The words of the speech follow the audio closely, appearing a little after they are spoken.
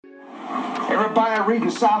Everybody I read in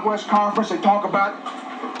the Southwest Conference, they talk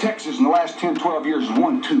about Texas in the last 10, 12 years has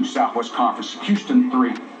won 2 Southwest Conference. Houston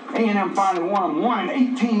 3. A&M finally won them 1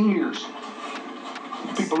 in 18 years.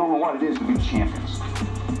 People don't know what it is to be champions.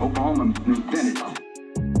 Oklahoma invented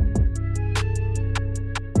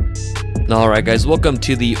it. All right, guys, welcome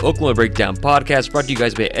to the Oklahoma Breakdown Podcast, brought to you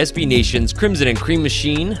guys by SB Nation's Crimson and Cream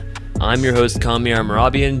Machine. I'm your host, Kamir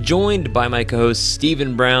Marabian, joined by my co-host,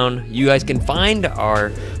 Stephen Brown. You guys can find our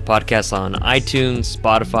podcast on iTunes,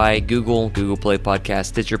 Spotify, Google Play Podcast,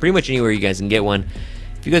 Stitcher, pretty much anywhere you guys can get one.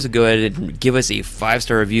 If you guys would go ahead and give us a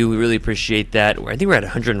 5-star review, we really appreciate that. I think we're at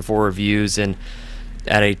 104 reviews and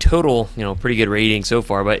at a total, pretty good rating so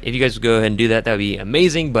far. But if you guys would go ahead and do that, that would be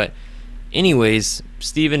amazing. But anyways,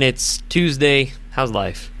 Steven, it's Tuesday. How's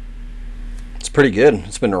life? It's pretty good.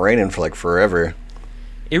 It's been raining for forever.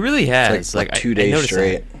 It really has. It's like 2 days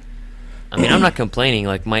straight. That. I mean, I'm not complaining.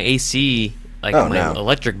 My AC,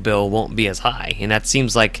 electric bill won't be as high. And that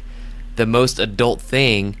seems like the most adult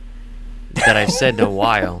thing that I've said in a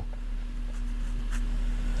while.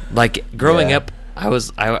 Growing up, I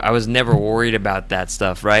was never worried about that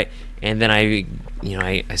stuff, right? And then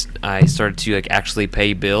I started to actually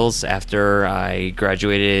pay bills after I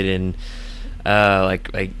graduated and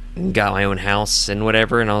got my own house and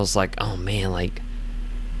whatever. And I was like, oh man,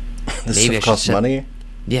 this maybe stuff costs money.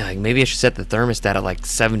 Yeah, maybe I should set the thermostat at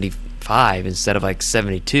 75 instead of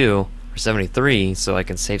 72 or 73, so I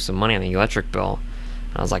can save some money on the electric bill.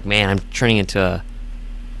 And I was like, man, I'm turning into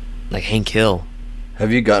Hank Hill.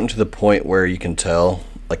 Have you gotten to the point where you can tell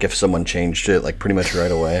if someone changed it pretty much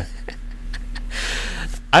right away?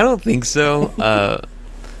 I don't think so.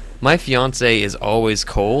 My fiance is always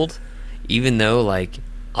cold, even though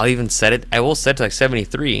I'll even set it. I will set to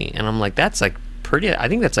 73, and I'm like, that's pretty. I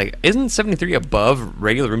think that's isn't 73 above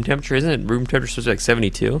regular room temperature? Isn't it room temperature supposed to be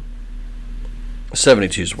 72?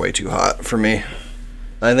 72 is way too hot for me.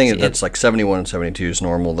 I think that's 71 and 72 is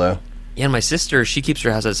normal though. Yeah, and my sister, she keeps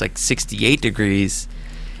her house at 68 degrees,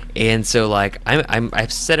 and so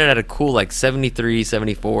I've set it at a cool 73,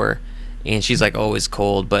 74. And she's always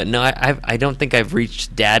cold, but no, I don't think I've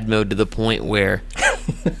reached dad mode to the point where.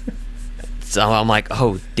 So I'm like,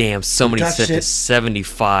 oh damn, somebody set it to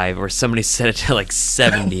 75 or somebody set it to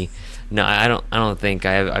 70. No, I don't think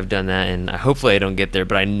I've done that, and hopefully I don't get there,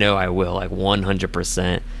 but I know I will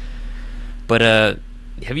 100%. But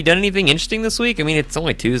have you done anything interesting this week? I mean, it's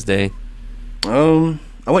only Tuesday. I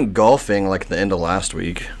went golfing the end of last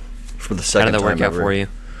week for the second time ever. How did that work out for you?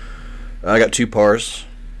 I got 2 pars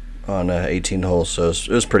on 18 holes, so it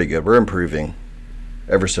was pretty good. We're improving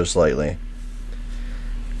ever so slightly.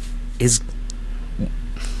 Is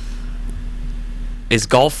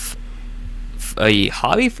golf a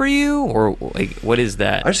hobby for you, or what is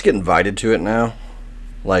that? I just get invited to it now.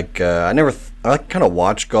 I kind of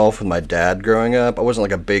watched golf with my dad growing up. I wasn't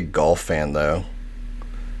a big golf fan though,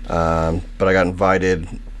 but I got invited,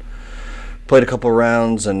 played a couple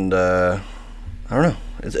rounds, and I don't know.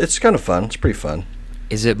 It's kind of fun. It's pretty fun.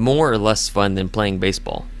 Is it more or less fun than playing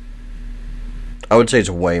baseball? I would say it's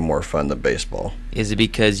way more fun than baseball. Is it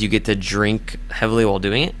because you get to drink heavily while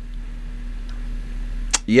doing it?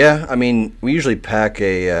 Yeah, I mean, we usually pack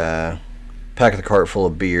the cart full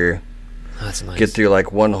of beer. Oh, that's nice. Get through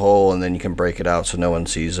one hole, and then you can break it out so no one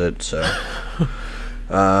sees it. So,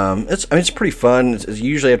 it's pretty fun. It's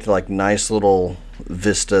usually up to nice little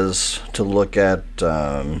vistas to look at.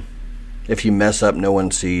 If you mess up, no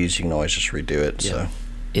one sees. You can always just redo it. Yeah. So,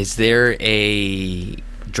 is there a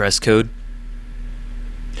dress code?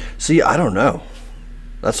 See, I don't know.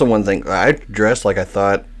 That's the one thing. I dress like I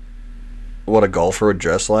thought what a golfer would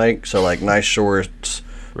dress like. So nice shorts,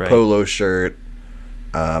 right. Polo shirt,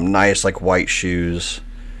 nice white shoes,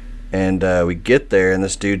 and we get there and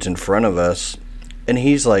this dude's in front of us, and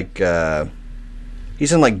he's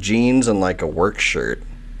he's in jeans and a work shirt.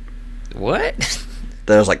 What?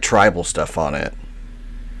 There's tribal stuff on it.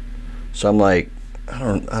 So I'm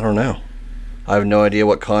I don't know. I have no idea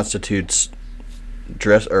what constitutes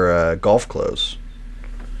dress or golf clothes.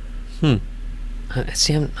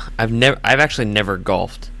 See, I've actually never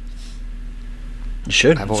golfed. You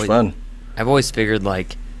should. It's fun. I've always figured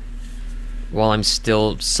while I'm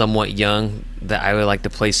still somewhat young that I would like to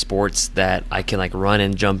play sports that I can run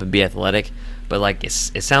and jump and be athletic. But it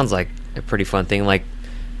sounds like a pretty fun thing. I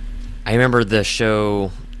remember the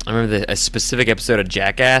show. I remember a specific episode of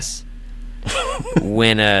Jackass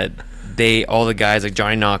when all the guys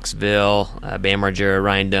Johnny Knoxville, Bam Margera,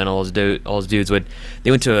 Ryan Dunn, all those dudes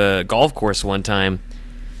they went to a golf course one time,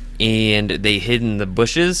 and they hid in the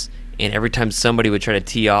bushes. And every time somebody would try to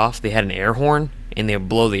tee off, they had an air horn, and they would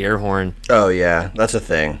blow the air horn. Oh yeah, that's a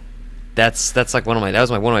thing. That's like one of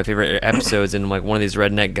my favorite episodes, and like one of these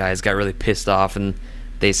redneck guys got really pissed off, and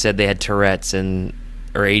they said they had Tourette's or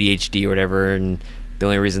ADHD or whatever, and the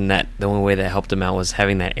only way that helped him out was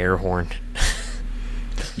having that air horn.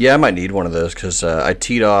 Yeah, I might need one of those because I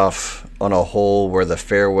teed off on a hole where the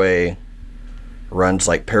fairway runs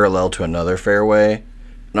like parallel to another fairway,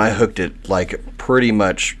 and I hooked it like pretty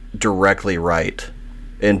much directly right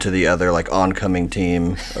into the other like oncoming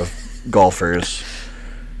team of golfers,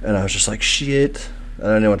 and I was just like, shit. I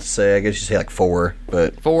don't know what to say. I guess you say like 4,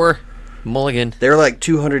 but 4 mulligan. They were like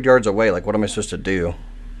 200 yards away. Like, what am I supposed to do?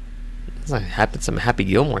 It's like some Happy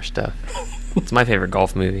Gilmore stuff. It's my favorite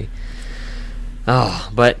golf movie. Oh,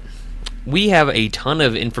 but we have a ton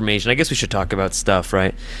of information. I guess we should talk about stuff,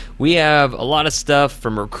 right? We have a lot of stuff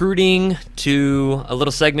from recruiting to a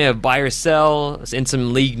little segment of buy or sell and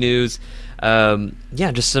some league news.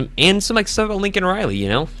 Just some like stuff about Lincoln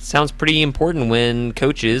Riley. Sounds pretty important when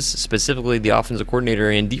coaches, specifically the offensive coordinator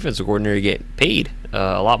and defensive coordinator, get paid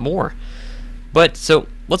a lot more. But so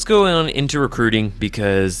let's go on into recruiting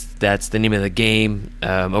because that's the name of the game.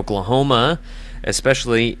 Oklahoma,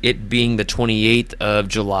 especially it being the 28th of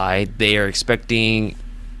July, they are expecting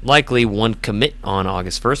likely one commit on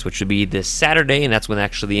August 1st, which would be this Saturday, and that's when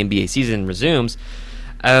actually the NBA season resumes.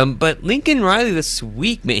 But Lincoln Riley this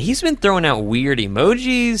week, man, he's been throwing out weird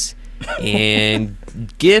emojis and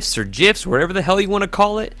GIFs or GIFs, whatever the hell you want to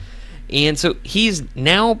call it. And so he's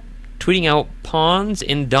now tweeting out pawns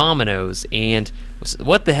and dominoes. And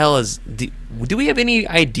what the hell is... Do we have any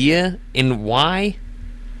idea in why?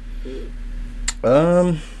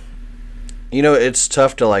 It's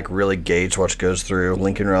tough to like really gauge what goes through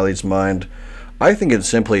Lincoln Riley's mind. I think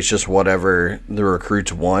it's just whatever the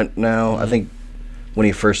recruits want now. I think when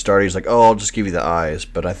he first started, he's like, "Oh, I'll just give you the eyes."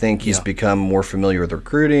 But I think he's become more familiar with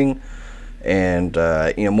recruiting, and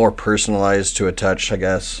more personalized to a touch, I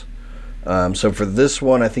guess. So for this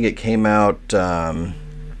one, I think it came out.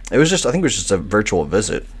 It was just a virtual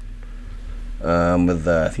visit with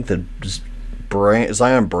I think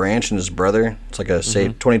Zion Branch and his brother. It's like a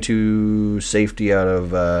 22 safety out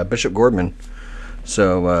of Bishop Gorman.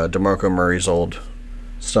 So DeMarco Murray's old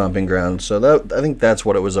stomping ground. So I think that's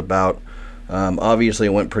what it was about. Obviously,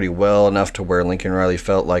 it went pretty well, enough to where Lincoln Riley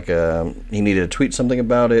felt like he needed to tweet something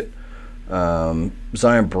about it.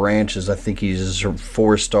 Zion Branch I think he's a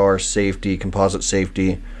 4-star safety, composite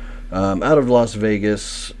safety, out of Las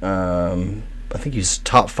Vegas. I think he's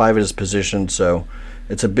top 5 at his position, so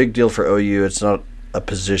it's a big deal for OU. It's not a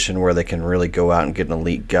position where they can really go out and get an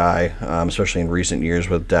elite guy, especially in recent years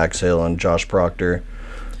with Dax Hill and Josh Proctor.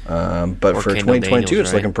 But or for Kendall 2022, Daniels,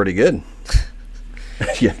 it's looking pretty good.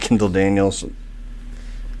 Yeah, Kendall Daniels.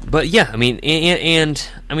 But yeah, I mean, and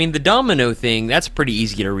I mean the domino thing, that's pretty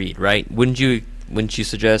easy to read, right? Wouldn't you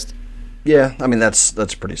suggest? Yeah, I mean that's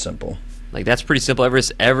pretty simple. Like that's pretty simple.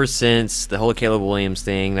 Ever since the whole Caleb Williams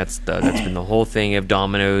thing, that's been the whole thing of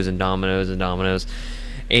dominoes and dominoes and dominoes.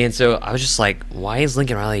 And so I was just like, why is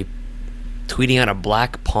Lincoln Riley tweeting out a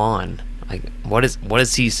black pawn? Like, what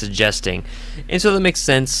is he suggesting? And so that makes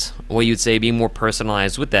sense. What you'd say, being more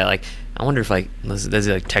personalized with that. Like, I wonder if does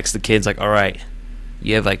he like text the kids like, all right,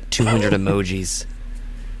 you have like 200 emojis.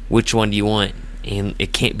 Which one do you want? And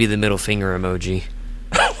it can't be the middle finger emoji.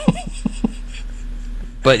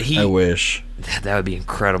 But I wish. That would be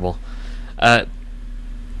incredible.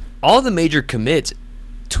 All the major commits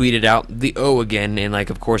tweeted out the O again, and like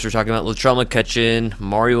of course we're talking about Latrell McCutcheon,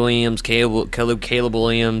 Maury Williams, Caleb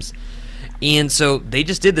Williams, and so they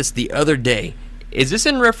just did this the other day. Is this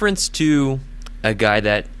in reference to a guy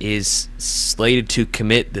that is slated to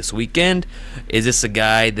commit this weekend? Is this a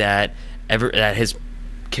guy that has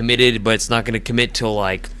committed but it's not going to commit till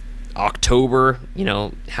like October? You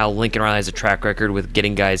know how Lincoln Riley has a track record with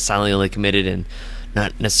getting guys silently committed and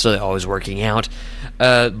not necessarily always working out.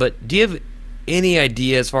 But do you have any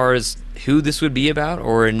idea as far as who this would be about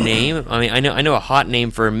or a name? I mean, I know a hot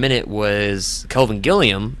name for a minute was Kelvin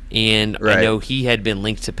Gilliam, and right. I know he had been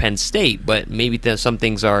linked to Penn State, but maybe some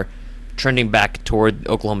things are trending back toward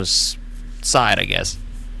Oklahoma's side, I guess.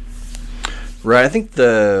 Right, I think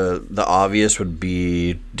the obvious would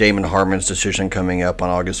be Damon Harmon's decision coming up on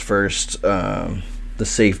August 1st, the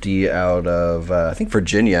safety out of, I think,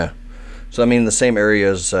 Virginia. So, I mean, the same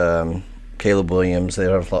area as Caleb Williams, they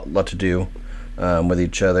have a lot to do with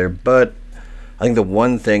each other. But I think the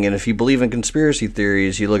one thing, and if you believe in conspiracy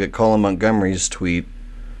theories, you look at Colin Montgomery's tweet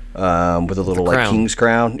with a little, like, king's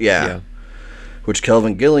crown. Yeah. Which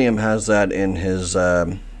Kelvin Gilliam has that in his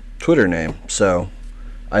Twitter name. So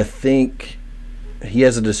I think he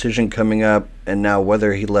has a decision coming up, and now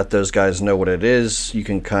whether he let those guys know what it is, you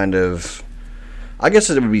can kind of... I guess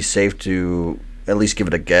it would be safe to at least give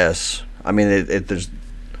it a guess. I mean, there's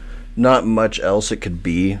not much else it could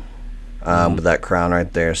be with that crown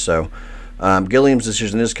right there. So Gilliam's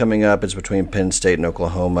decision is coming up. It's between Penn State and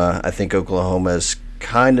Oklahoma. I think Oklahoma is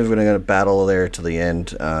kind of going to battle there to the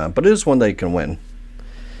end, but it is one they can win.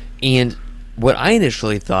 And what I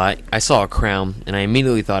initially thought, I saw a crown, and I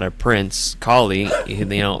immediately thought of Prince Colley,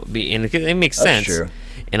 and it makes sense. That's true.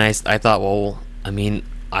 And I thought, well, I mean,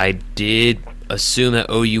 I did assume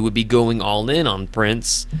that OU would be going all in on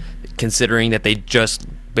Prince, considering that they just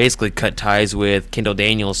basically cut ties with Kendall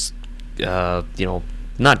Daniels,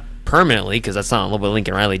 not permanently, because that's not what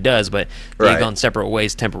Lincoln Riley does, but they've gone separate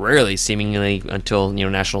ways temporarily, seemingly until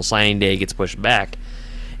National Signing Day gets pushed back.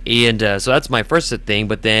 And so that's my first thing.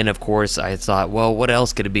 But then, of course, I thought, well, what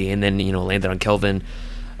else could it be? And then, landed on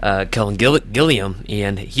Kellen Gilliam.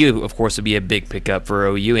 And he, of course, would be a big pickup for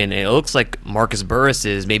OU. And it looks like Marcus Burris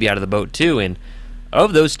is maybe out of the boat, too. And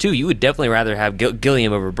of those two, you would definitely rather have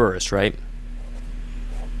Gilliam over Burris, right?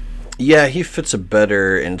 Yeah, he fits a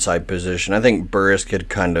better inside position. I think Burris could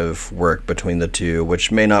kind of work between the two,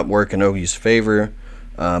 which may not work in OU's favor.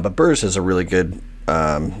 But Burris is a really good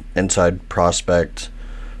inside prospect.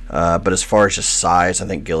 But as far as just size, I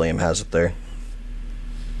think Gilliam has it there.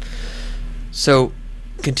 So,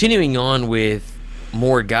 continuing on with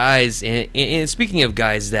more guys, and speaking of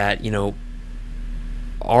guys that,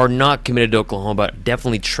 are not committed to Oklahoma, but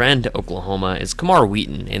definitely trend to Oklahoma, is Kamar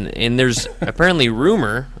Wheaton. And there's apparently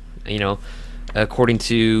rumor, according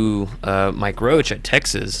to Mike Roach at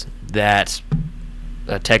Texas, that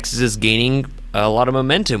Texas is gaining a lot of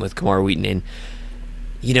momentum with Kamar Wheaton. And,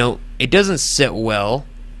 it doesn't sit well.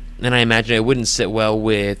 And I imagine it wouldn't sit well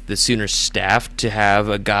with the Sooners staff to have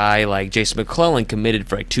a guy like Jason McClellan committed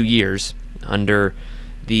for 2 years under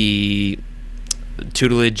the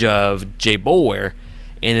tutelage of Jay Boulware,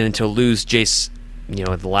 and then to lose Jace,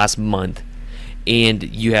 the last month. And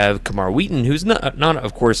you have Kamar Wheaton, who's not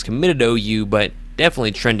of course committed to OU, but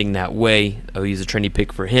definitely trending that way. OU's a trendy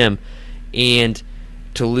pick for him. And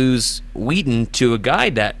to lose Wheaton to a guy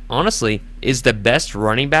that honestly is the best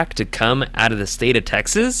running back to come out of the state of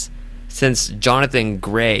Texas since Jonathan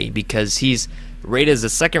Gray, because he's rated as the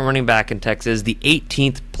second running back in Texas, the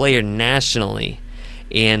 18th player nationally,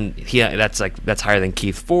 and that's higher than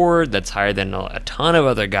Keith Ford, that's higher than a ton of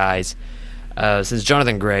other guys. Since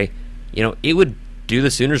Jonathan Gray, it would do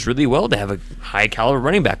the Sooners really well to have a high caliber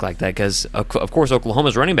running back like that, because of course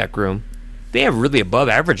Oklahoma's running back room, they have really above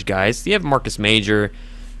average guys. You have Marcus Major,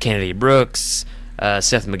 Kennedy Brooks,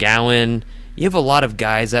 Seth McGowan. You have a lot of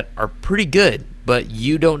guys that are pretty good, but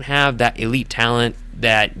you don't have that elite talent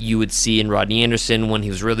that you would see in Rodney Anderson when he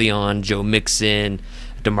was really on, Joe Mixon,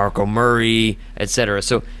 DeMarco Murray, etc.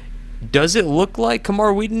 So does it look like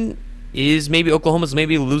Kamar Wheaton is maybe Oklahoma's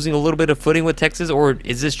maybe losing a little bit of footing with Texas, or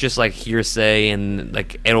is this just like hearsay and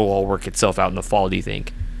like it'll all work itself out in the fall, do you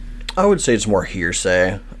think? I would say it's more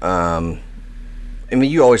hearsay.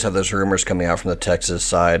 You always have those rumors coming out from the Texas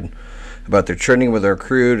side about they're trending with their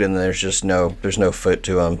recruit, and there's no foot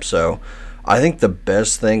to them. So I think the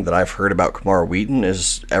best thing that I've heard about Kamar Wheaton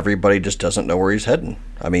is everybody just doesn't know where he's heading.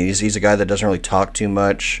 I mean, he's a guy that doesn't really talk too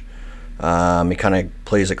much. He kind of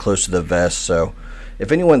plays it close to the vest. So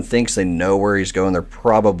if anyone thinks they know where he's going, they're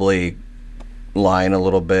probably lying a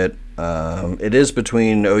little bit. It is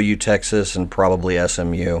between OU, Texas, and probably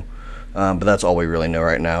SMU. But that's all we really know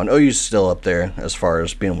right now. And OU's still up there as far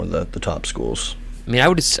as being one of the top schools. I mean, I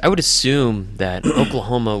would assume that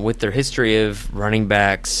Oklahoma, with their history of running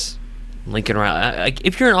backs, Lincoln Riley,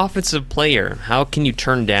 if you're an offensive player, how can you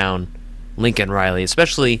turn down Lincoln Riley,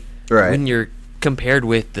 especially when you're compared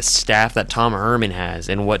with the staff that Tom Herman has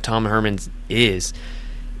and what Tom Herman is?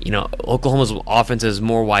 Oklahoma's offense is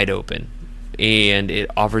more wide open, and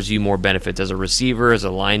it offers you more benefits as a receiver, as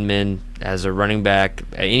a lineman, as a running back,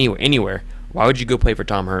 anywhere. Why would you go play for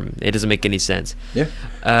Tom Herman? It doesn't make any sense. Yeah.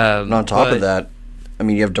 And on top of that,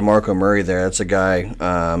 you have DeMarco Murray there. That's a guy,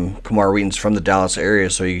 Kamar Wheaton's from the Dallas area,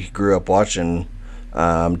 so he grew up watching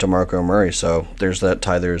DeMarco Murray. So there's that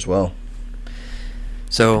tie there as well.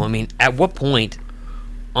 So, at what point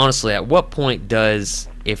does,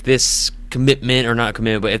 if this commitment, or not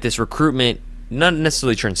commitment, but if this recruitment not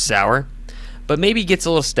necessarily turns sour, but maybe gets a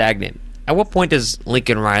little stagnant, at what point does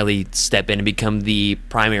Lincoln Riley step in and become the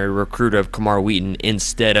primary recruiter of Kamar Wheaton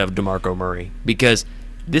instead of DeMarco Murray? Because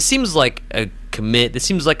this seems like a commit. This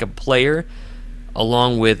seems like a player,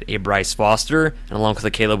 along with a Bryce Foster and along with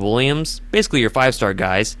a Caleb Williams, basically your 5-star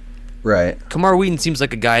guys. Right. Kamar Wheaton seems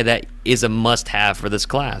like a guy that is a must-have for this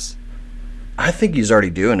class. I think he's already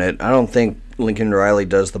doing it. I don't think Lincoln Riley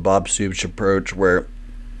does the Bob Stoops approach where,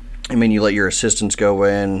 you let your assistants go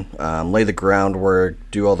in, lay the groundwork,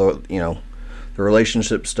 do all the the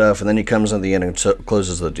relationship stuff, and then he comes in the end and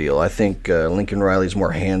closes the deal. I think Lincoln Riley's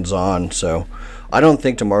more hands-on, so I don't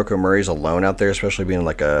think DeMarco Murray's alone out there, especially being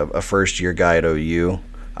like a first-year guy at OU.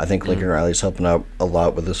 I think Lincoln Riley's helping out a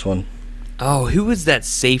lot with this one. Oh, who was that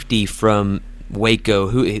safety from Waco?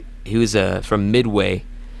 Who was from Midway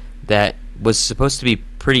that was supposed to be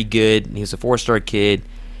pretty good? He was a 4-star kid,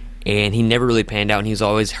 and he never really panned out, and he was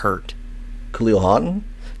always hurt. Khalil Houghton?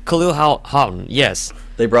 Khalil Houghton, yes.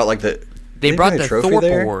 They brought like the... They brought the Thorpe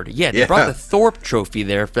Award. Yeah, they brought the Thorpe Trophy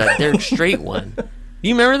there for that Derek Strait one.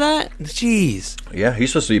 You remember that? Jeez. Yeah, he's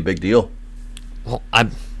supposed to be a big deal. Well,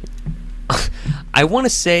 I want to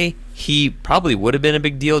say he probably would have been a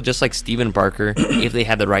big deal, just like Steven Parker, if they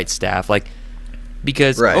had the right staff.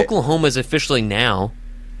 Because Oklahoma is officially now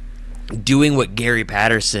doing what Gary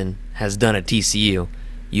Patterson has done at TCU.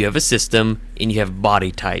 You have a system and you have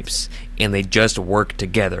body types, and they just work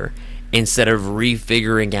together instead of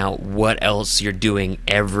refiguring out what else you're doing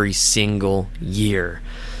every single year.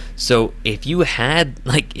 So if you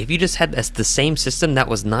just had the same system that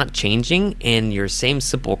was not changing and your same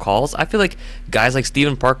simple calls, I feel like guys like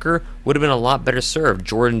Steven Parker would have been a lot better served.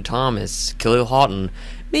 Jordan Thomas, Khalil Houghton,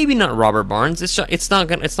 maybe not Robert Barnes. It's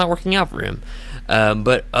not working out for him.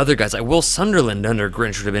 But other guys like Will Sunderland under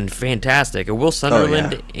Grinch would have been fantastic. A Will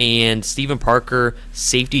Sunderland and Steven Parker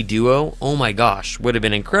safety duo, oh my gosh, would have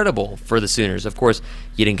been incredible for the Sooners. Of course,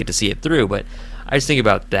 you didn't get to see it through, but I just think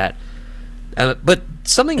about that. But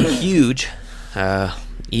something huge,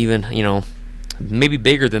 even, maybe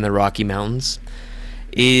bigger than the Rocky Mountains,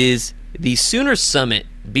 is the Sooner Summit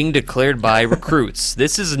being declared by recruits.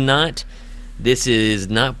 This is not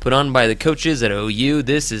put on by the coaches at OU.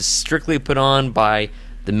 This is strictly put on by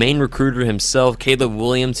the main recruiter himself, Caleb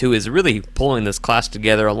Williams, who is really pulling this class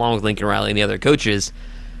together along with Lincoln Riley and the other coaches.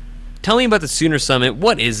 Tell me about the Sooner Summit.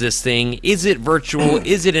 What is this thing? Is it virtual?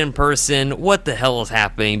 Is it in person? What the hell is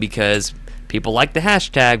happening? Because people like the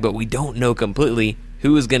hashtag, but we don't know completely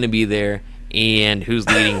who is going to be there and who's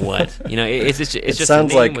leading what. It just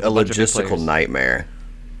sounds like a logistical nightmare.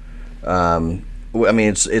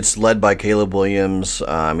 It's led by Caleb Williams.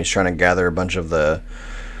 He's trying to gather a bunch of the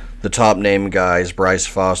top name guys: Bryce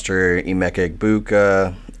Foster, Emeka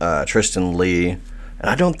Egbuka, Tristan Lee. And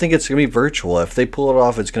I don't think it's going to be virtual. If they pull it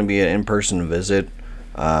off, it's going to be an in-person visit.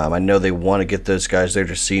 I know they want to get those guys there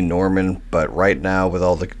to see Norman, but right now, with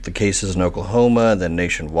all the cases in Oklahoma and then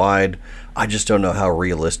nationwide, I just don't know how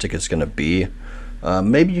realistic it's going to be.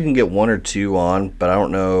 Maybe you can get one or two on, but I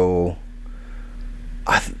don't know.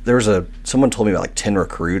 Someone told me about like 10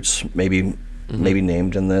 recruits, maybe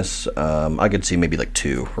named in this. I could see maybe like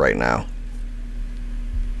 2 right now.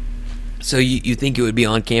 So you think it would be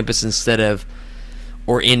on campus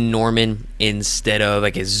or in Norman instead of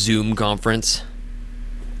like a Zoom conference?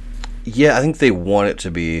 Yeah, I think they want it to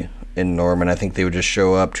be in Norman. I think they would just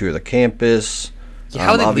show up to the campus. Yeah,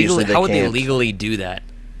 how would they legally do that?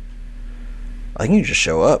 I think you just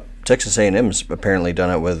show up. Texas A&M's apparently done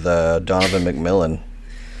it with Donovan McMillan.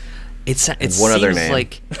 It seems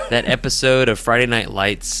like that episode of Friday Night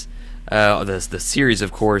Lights, the series,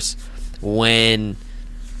 of course, when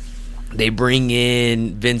they bring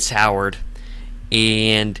in Vince Howard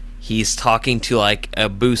and he's talking to like a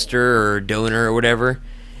booster or donor or whatever,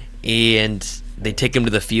 and they take him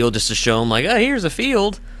to the field just to show him like, oh, here's a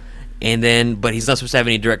field, but he's not supposed to have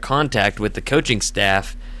any direct contact with the coaching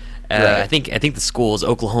staff. Right. I think the school is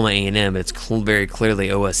Oklahoma A&M, but it's very clearly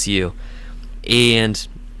OSU, and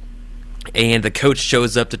the coach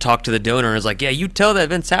shows up to talk to the donor and is like, yeah, you tell that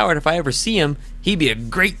Vince Howard if I ever see him, he'd be a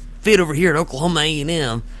great fit over here at Oklahoma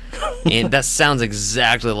A&M. And that sounds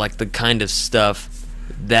exactly like the kind of stuff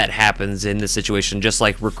that happens in this situation, just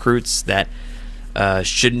like recruits that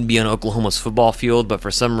shouldn't be on Oklahoma's football field, but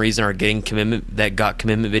for some reason are getting commitment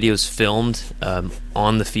videos filmed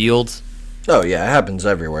on the field. Oh yeah, it happens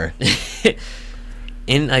everywhere.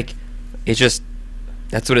 And it's just,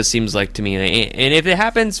 that's what it seems like to me. And if it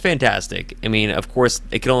happens, fantastic. I mean, of course,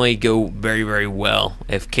 it can only go very, very well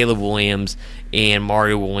if Caleb Williams and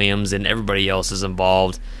Mario Williams and everybody else is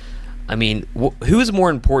involved. I mean, who is more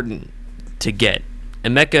important to get,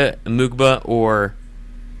 Emeka Egbuka or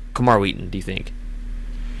Kamar Wheaton, do you think?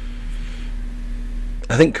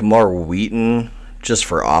 I think Kamar Wheaton, just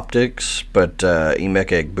for optics, but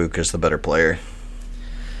Emeka Egbuka is the better player.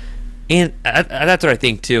 And that's what I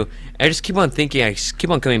think, too. I just keep on thinking, I just keep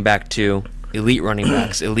on coming back to elite running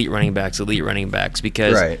backs,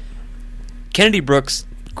 because Kennedy Brooks,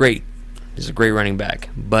 great. He's a great running back,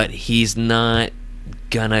 but he's not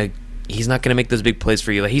gonna make those big plays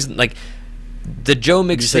for you. He's like the Joe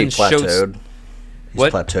Mixon shows. He's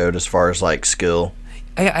plateaued as far as like skill.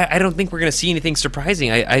 I don't think we're going to see anything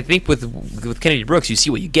surprising. I think with Kennedy Brooks, you see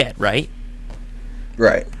what you get, right?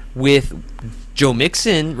 Right. With Joe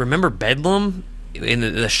Mixon, remember Bedlam in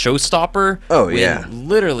the showstopper? Oh, yeah.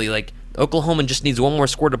 Literally, like, Oklahoma just needs one more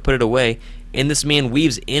score to put it away, and this man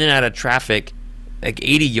weaves in and out of traffic like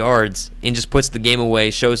 80 yards and just puts the game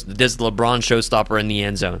away, does the LeBron showstopper in the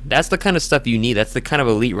end zone. That's the kind of stuff you need. That's the kind of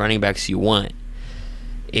elite running backs you want.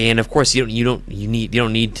 And of course, you don't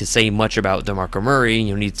need to say much about DeMarco Murray.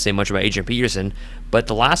 You don't need to say much about Adrian Peterson. But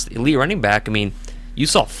the last elite running back, I mean, you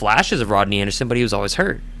saw flashes of Rodney Anderson, but he was always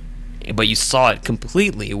hurt. But you saw it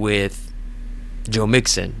completely with Joe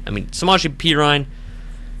Mixon. I mean, Samaje Perine,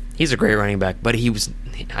 he's a great running back, but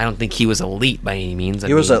I don't think he was elite by any means.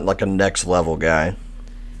 He wasn't like a next level guy.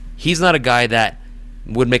 He's not a guy that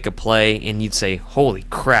would make a play and you'd say, holy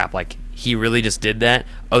crap, like, he really just did that,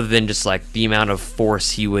 other than just like the amount of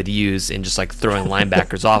force he would use and just like throwing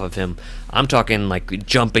linebackers off of him. I'm talking like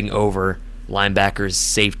jumping over linebackers,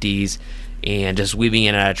 safeties, and just weaving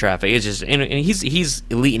in and out of traffic. It's just, and he's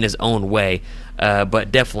elite in his own way,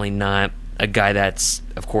 but definitely not a guy that's,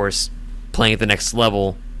 of course, playing at the next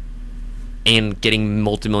level and getting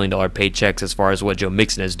multi-million-dollar paychecks as far as what Joe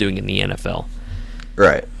Mixon is doing in the NFL.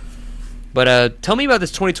 Right. But tell me about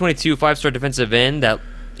this 2022 five-star defensive end that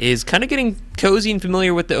is kind of getting cozy and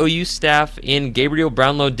familiar with the OU staff in Gabriel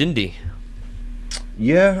Brownlow-Dindy.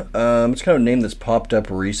 Yeah, it's kind of a name that's popped up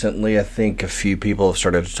recently. I think a few people have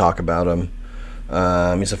started to talk about him.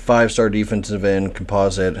 He's a five-star defensive end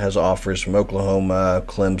composite, has offers from Oklahoma,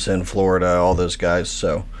 Clemson, Florida, all those guys.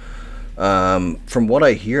 So from what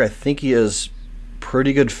I hear, I think he has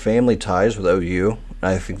pretty good family ties with OU.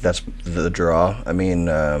 I think that's the draw. I mean,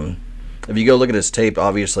 if you go look at his tape,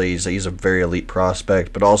 obviously he's a very elite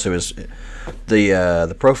prospect, but also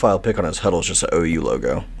the profile pic on his huddle is just an OU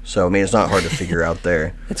logo. So I mean, it's not hard to figure out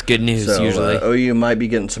there. It's good news so, usually. OU might be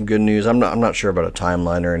getting some good news. I'm not sure about a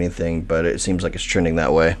timeline or anything, but it seems like it's trending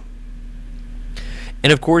that way.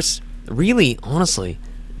 And of course, really, honestly,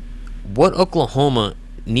 what Oklahoma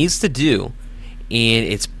needs to do, and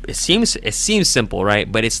it seems simple,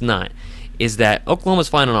 right? But it's not. Is that Oklahoma's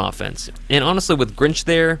fine on offense, and honestly, with Grinch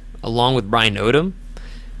there, along with Brian Odom,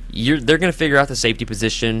 they're going to figure out the safety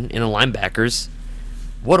position in the linebackers.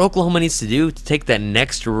 What Oklahoma needs to do to take that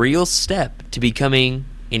next real step to becoming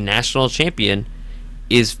a national champion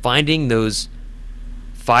is finding those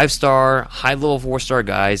 5-star, high-level 4-star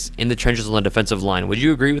guys in the trenches on the defensive line. Would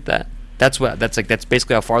you agree with that? That's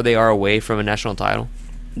basically how far they are away from a national title.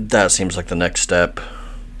 That seems like the next step.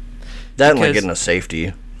 That and like getting a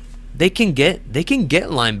safety. They can get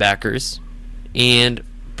linebackers, and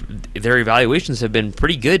their evaluations have been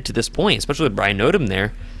pretty good to this point, especially with Brian Odom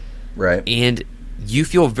there. Right. And you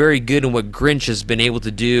feel very good in what Grinch has been able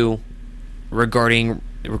to do regarding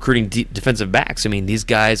recruiting defensive backs. I mean, these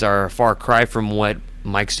guys are a far cry from what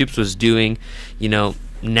Mike Stoops was doing. You know,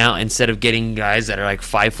 now instead of getting guys that are like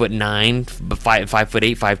 5'9",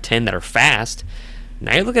 5'8", 5'10" that are fast,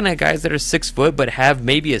 now you're looking at guys that are 6 foot but have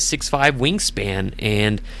maybe a 6'5" wingspan,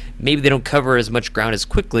 and maybe they don't cover as much ground as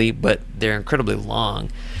quickly, but they're incredibly long.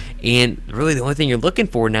 And really the only thing you're looking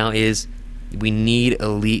for now is we need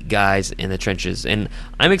elite guys in the trenches. And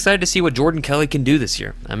I'm excited to see what Jordan Kelly can do this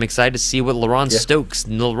year. I'm excited to see what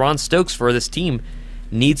LaRon Stokes for this team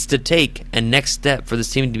needs to take a next step for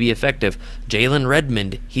this team to be effective. Jalen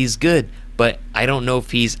Redmond, he's good, but I don't know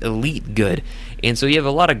if he's elite good. And so you have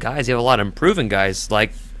a lot of guys, you have a lot of improving guys,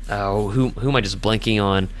 like, who am I just blanking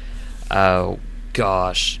on? Oh,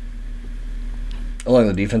 gosh. Along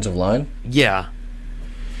the defensive line? Yeah.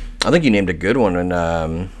 I think you named a good one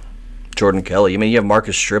in Jordan Kelly. I mean, you have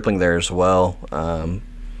Marcus Stripling there as well.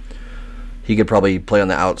 He could probably play on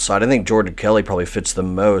the outside. I think Jordan Kelly probably fits the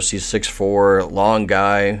most. He's 6'4", long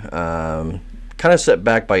guy, kind of set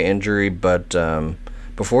back by injury, but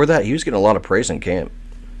before that, he was getting a lot of praise in camp.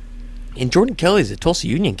 And Jordan Kelly's a Tulsa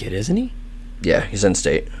Union kid, isn't he? Yeah, he's in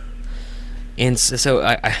state. And so,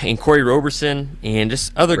 and Corey Roberson and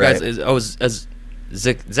just other guys. Zacchaeus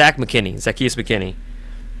McKinney.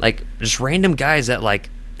 Like, just random guys that, like,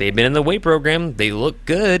 they've been in the weight program. They look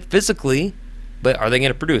good physically, but are they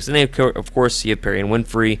going to produce? And they, of course, you have Perrion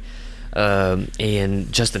Winfrey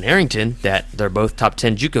and Justin Arrington, that they're both top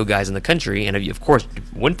 10 JUCO guys in the country. And, of course,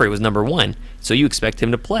 Winfrey was number 1, so you expect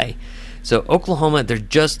him to play. So Oklahoma, they're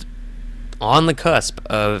just on the cusp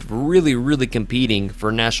of really, really competing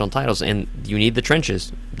for national titles, and you need the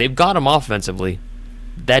trenches. They've got them offensively.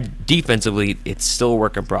 That defensively, it's still a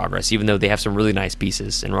work in progress, even though they have some really nice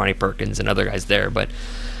pieces, and Ronnie Perkins and other guys there. But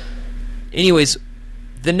anyways,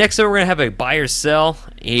 the next one we're going to have a buy or sell.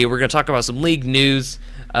 We're going to talk about some league news.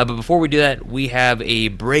 But before we do that, we have a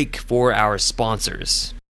break for our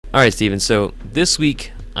sponsors. All right, Steven. So this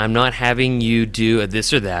week, I'm not having you do a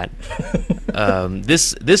this or that.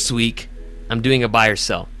 This week, I'm doing a buy or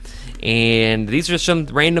sell. And these are some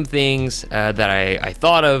random things that I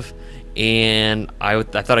thought of, and I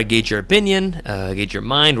thought I'd gauge your opinion, gauge your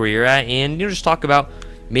mind, where you're at, and just talk about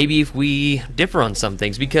maybe if we differ on some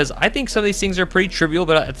things, because I think some of these things are pretty trivial,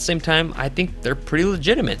 but at the same time, I think they're pretty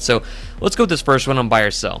legitimate. So let's go with this first one on buy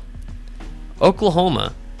or sell.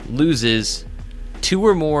 Oklahoma loses 2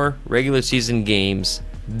 or more regular season games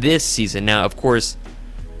this season. Now, of course,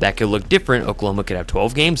 that could look different. Oklahoma could have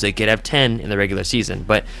 12 games. They could have 10 in the regular season.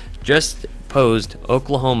 But just posed,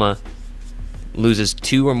 Oklahoma loses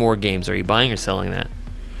 2 or more games. Are you buying or selling that?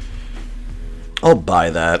 I'll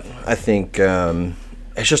buy that. I think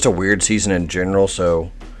it's just a weird season in general.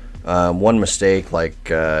 So one mistake, like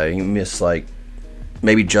you miss, like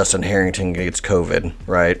maybe Justin Harrington gets COVID,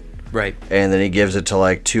 right? Right. And then he gives it to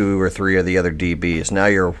like 2 or 3 of the other DBs. Now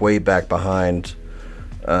you're way back behind.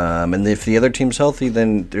 And if the other team's healthy,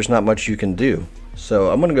 then there's not much you can do.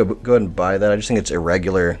 So I'm going to go ahead and buy that. I just think it's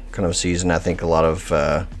irregular kind of season. I think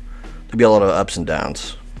there'll be a lot of ups and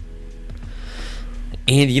downs.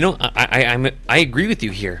 And I agree with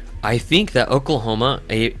you here. I think that Oklahoma,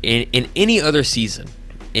 in any other season,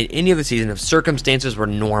 if circumstances were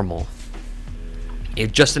normal,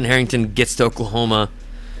 if Justin Harrington gets to Oklahoma,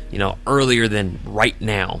 earlier than right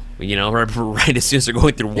now, right as soon as they're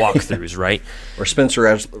going through walkthroughs, right? Or Spencer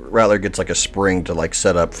Rattler gets like a spring to like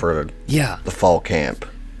set up for the fall camp.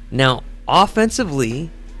 Now,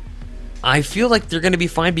 offensively, I feel like they're going to be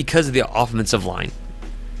fine because of the offensive line.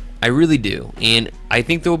 I really do, and I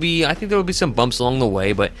think there will be some bumps along the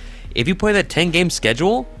way. But if you play that 10-game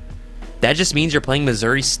schedule, that just means you're playing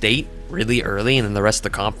Missouri State really early, and then the rest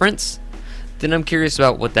of the conference. Then I'm curious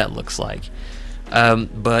about what that looks like.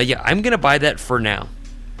 But yeah, I'm gonna buy that for now.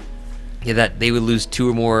 Yeah, that they would lose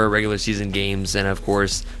 2 or more regular season games, and of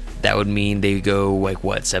course, that would mean they go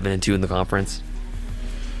 7-2 in the conference.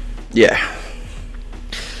 Yeah.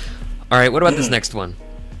 All right. What about this next one?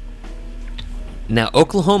 Now,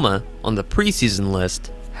 Oklahoma on the preseason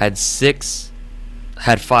list had 5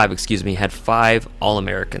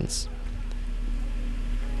 All-Americans.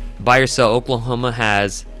 Buy or sell, Oklahoma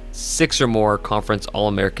has 6 or more conference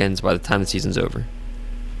All-Americans by the time the season's over.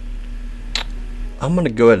 I'm going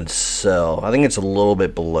to go ahead and sell. I think it's a little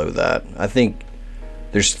bit below that. I think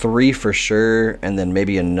there's 3 for sure, and then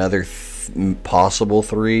maybe another possible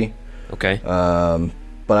 3. Okay.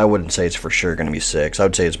 But I wouldn't say it's for sure going to be 6. I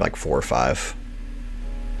would say it's like 4 or 5.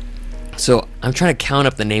 So I'm trying to count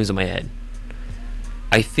up the names in my head.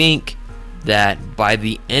 I think that by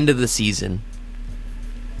the end of the season,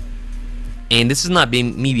 and this is not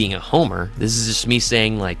me being a homer, this is just me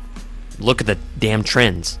saying, look at the damn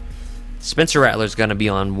trends. Spencer Rattler's going to be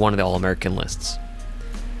on one of the All-American lists.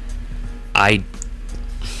 I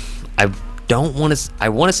want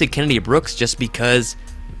to say Kennedy Brooks just because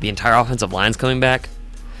the entire offensive line's coming back,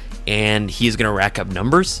 and he's going to rack up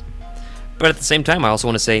numbers. But at the same time, I also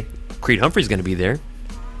want to say Creed Humphrey's going to be there.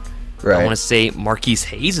 Right. I want to say Marquise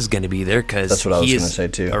Hayes is going to be there because he is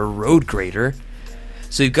a road grader.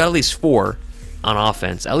 So you've got at least 4 on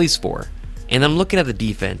offense, at least 4. And I'm looking at the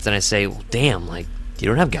defense, and I say, well, damn, you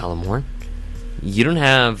don't have Gallimore. You don't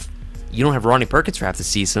have Ronnie Perkins for half the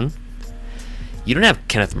season. You don't have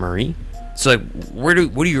Kenneth Murray. So where do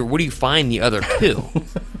you find the other 2?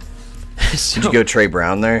 Did you go Trey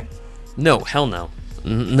Brown there? No, hell no.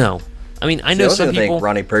 No. I mean, I know some people think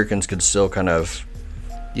Ronnie Perkins could still kind of.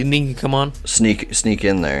 You think he can come on? Sneak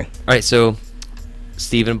in there. All right, so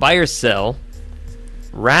Steven, buy or sell.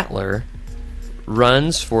 Rattler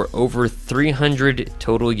runs for over 300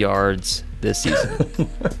 total yards this season.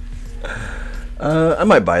 I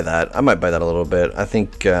might buy that. I might buy that a little bit. I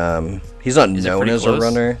think he's not known as a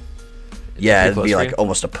runner. Yeah, it'd be like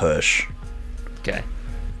almost a push. Okay.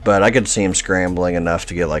 But I could see him scrambling enough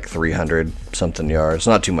to get 300 something yards.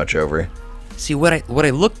 Not too much over. See, what I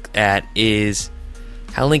look at is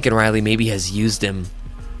how Lincoln Riley maybe has used him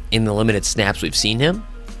in the limited snaps we've seen him.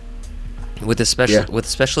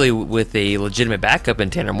 Especially with a legitimate backup in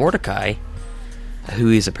Tanner Mordecai, who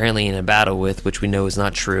he's apparently in a battle with, which we know is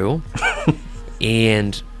not true.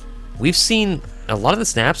 And we've seen a lot of the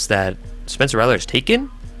snaps that Spencer Rattler has taken.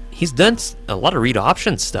 He's done a lot of read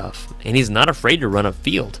option stuff, and he's not afraid to run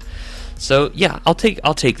upfield. So yeah, I'll take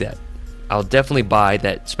that. I'll definitely buy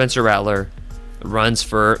that Spencer Rattler runs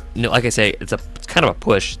for, like I say, it's kind of a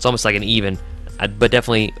push. It's almost like an even, but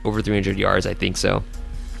definitely over 300 yards. I think so.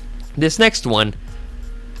 This next one,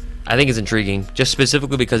 I think is intriguing, just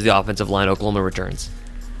specifically because the offensive line Oklahoma returns.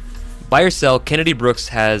 Buy or sell, Kennedy Brooks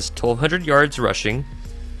has 1,200 yards rushing,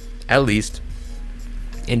 at least,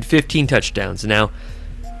 and 15 touchdowns. Now,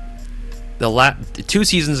 2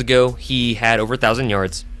 seasons ago, he had over 1,000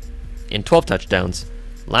 yards and 12 touchdowns.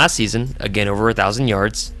 Last season, again, over 1,000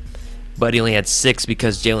 yards, but he only had 6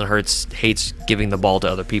 because Jalen Hurts hates giving the ball to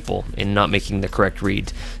other people and not making the correct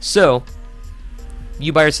read. So,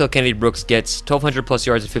 you buy or sell, Kennedy Brooks gets 1,200 plus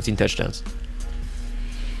yards and 15 touchdowns.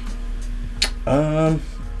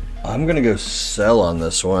 I'm going to go sell on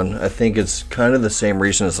this one. I think it's kind of the same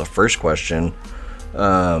reason as the first question.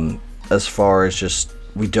 As far as just,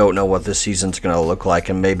 we don't know what this season's going to look like,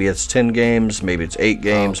 and maybe it's 10 games, maybe it's 8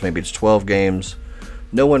 games, maybe it's 12 games.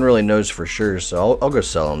 No one really knows for sure, so I'll go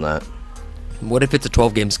sell on that. What if it's a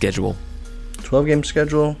 12-game schedule? 12-game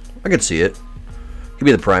schedule? I could see it. He'd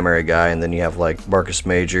be the primary guy, and then you have like Marcus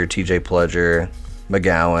Major, TJ Pledger,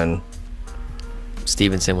 McGowan.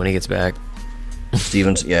 Stevenson when he gets back.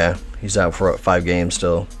 Stevens, yeah, he's out for 5 games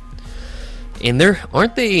still. And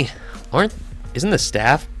isn't the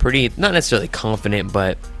staff pretty, not necessarily confident,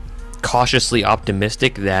 but cautiously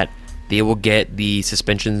optimistic that they will get the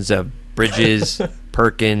suspensions of Bridges,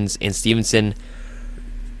 Perkins, and Stevenson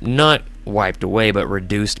not wiped away, but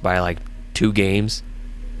reduced by like 2 games?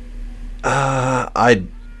 I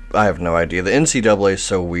have no idea. The NCAA is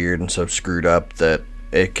so weird and so screwed up that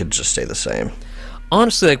it could just stay the same.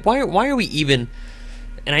 Honestly, like, why are we even,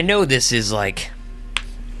 and I know this is like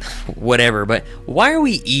whatever, but why are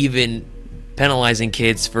we even penalizing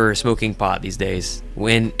kids for smoking pot these days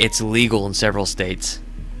when it's legal in several states?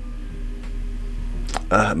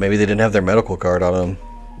 Maybe they didn't have their medical card on them.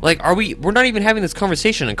 Like, we're not even having this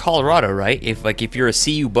conversation in Colorado, right? If you're a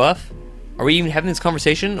CU buff, are we even having this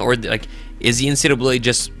conversation? Or like, is the NCAA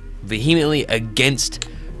just vehemently against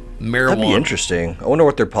marijuana? That'd be interesting. I wonder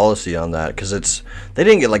what their policy on that, because they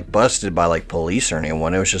didn't get like busted by like police or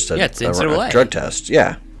anyone. It was just a drug test.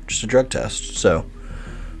 Yeah, just a drug test. So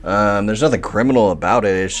there's nothing criminal about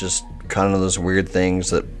it. It's just kind of those weird things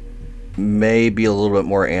that may be a little bit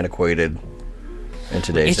more antiquated in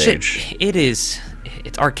today's age. It's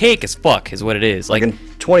archaic as fuck, is what it is. Like in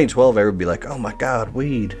 2012, everyone would be like, "Oh my god,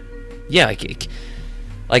 weed." Yeah,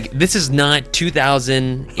 like this is not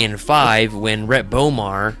 2005 when Rhett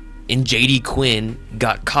Bomar and JD Quinn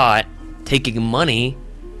got caught taking money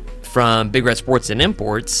from Big Red Sports and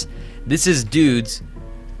Imports. This is dudes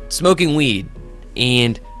smoking weed,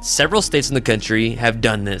 and several states in the country have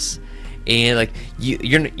done this. And like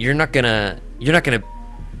you're not gonna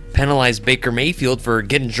penalize Baker Mayfield for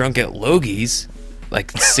getting drunk at Logie's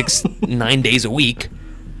like 9 days a week,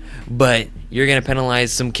 but you're gonna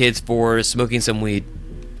penalize some kids for smoking some weed.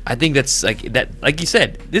 I think that's like you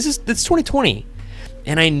said, that's 2020,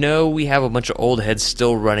 and I know we have a bunch of old heads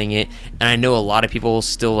still running it, and I know a lot of people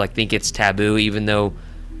still like think it's taboo, even though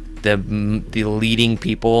the leading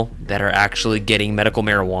people that are actually getting medical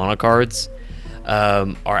marijuana cards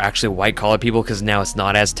are actually white collar people, because now it's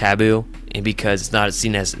not as taboo and because it's not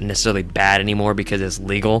seen as necessarily bad anymore because it's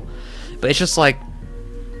legal. But it's just like,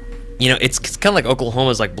 it's kind of like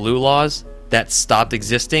Oklahoma's like blue laws that stopped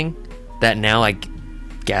existing, that now like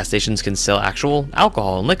gas stations can sell actual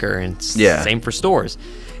alcohol and liquor, and same for stores.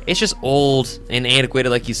 It's just old and antiquated,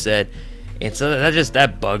 like you said, and so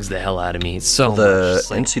that bugs the hell out of me. So the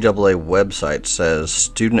NCAA website says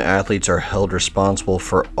student athletes are held responsible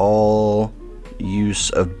for all use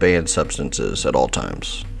of banned substances at all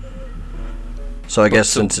times. So I guess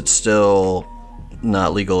since it's still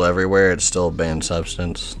not legal everywhere, it's still a banned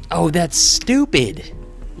substance. Oh, that's stupid.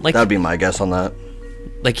 Like, that'd be my guess on that.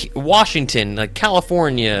 Like Washington, like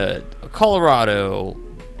California, Colorado,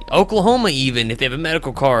 Oklahoma, even if they have a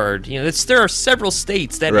medical card, there are several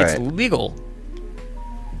states that it's legal.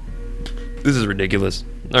 This is ridiculous.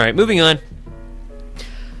 All right, moving on.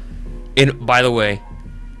 And by the way,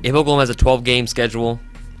 if Oklahoma has a 12-game schedule,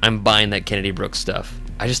 I'm buying that Kennedy Brooks stuff.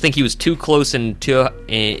 I just think he was too close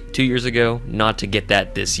 2 years ago not to get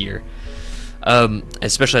that this year.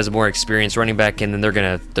 Especially as a more experienced running back, and then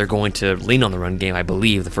they're going to lean on the run game, I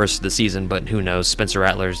believe, the first of the season, but who knows? Spencer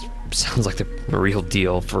Rattler sounds like the real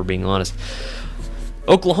deal, for being honest.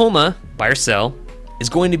 Oklahoma, buy or sell, is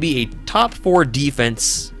going to be a top 4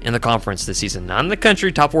 defense in the conference this season. Not in the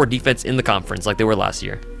country, top 4 defense in the conference like they were last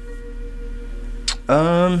year.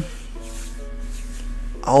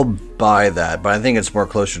 I'll buy that, but I think it's more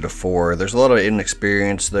closer to 4. There's a lot of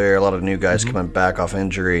inexperience there, a lot of new guys coming back off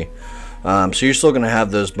injury. So you're still going to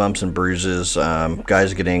have those bumps and bruises,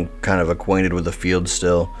 guys getting kind of acquainted with the field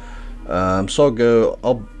still. So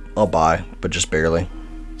I'll buy, but just barely.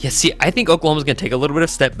 Yeah, see, I think Oklahoma's going to take a little bit of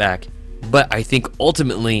step back, but I think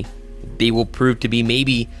ultimately they will prove to be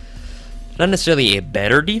maybe not necessarily a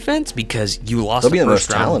better defense because you lost. They'll be the the most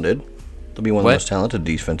first round. talented. They'll be one of the most talented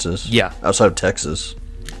defenses. Yeah, outside of Texas.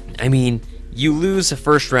 I mean, you lose a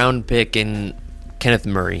first round pick in Kenneth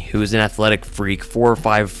Murray, who is an athletic freak,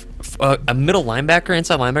 4.5, a middle linebacker,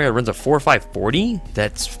 inside linebacker that runs a 4.5 40.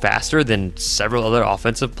 That's faster than several other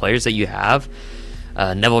offensive players that you have.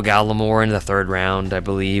 Neville Gallimore in the third round, I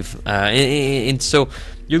believe. And so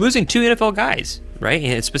you're losing 2 NFL guys, right?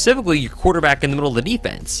 And specifically your quarterback in the middle of the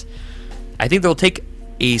defense. I think they'll take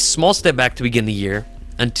a small step back to begin the year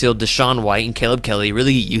until Deshaun White and Caleb Kelly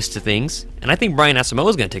really get used to things. And I think Brian Asamoah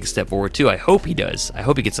is going to take a step forward too. I hope he does. I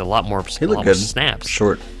hope he gets a lot more snaps.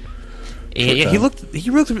 Short. And he looked.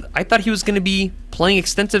 I thought he was going to be playing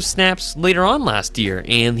extensive snaps later on last year,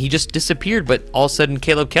 and he just disappeared. But all of a sudden,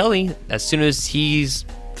 Caleb Kelly, as soon as he's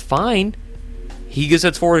fine, he gets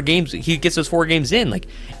those 4 games. He gets those 4 games in, like,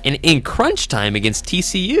 in crunch time against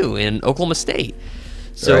TCU and Oklahoma State.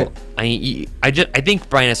 So right. I think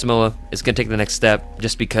Brian Asamoah is going to take the next step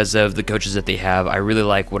just because of the coaches that they have. I really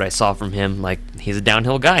like what I saw from him. Like, he's a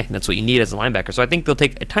downhill guy. That's what you need as a linebacker. So I think they'll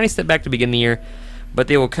take a tiny step back to begin the year, but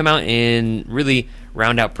they will come out and really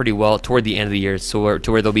round out pretty well toward the end of the year, so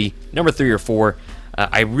to where they'll be number 3 or 4.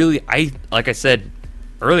 Like I said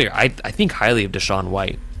earlier, I think highly of Deshaun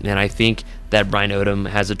White, and I think that Brian Odom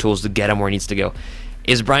has the tools to get him where he needs to go.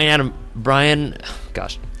 Is Deshaun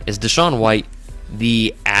White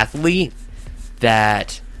the athlete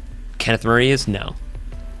that Kenneth Murray is? No.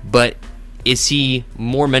 But is he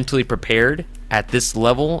more mentally prepared at this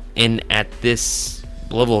level and at this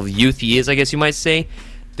level of youth he is, I guess you might say,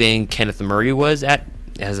 than Kenneth Murray was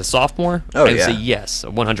as a sophomore? I would say yes,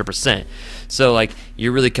 100%. So, like,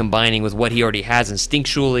 you're really combining with what he already has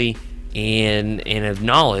instinctually and of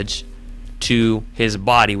knowledge to his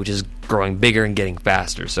body, which is growing bigger and getting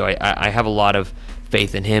faster. So I have a lot of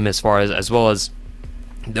faith in him as well as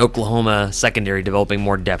the Oklahoma secondary developing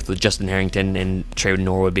more depth with Justin Harrington and Trey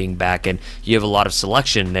Norwood being back, and you have a lot of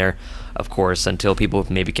selection there, of course, until people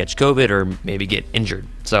maybe catch COVID or maybe get injured.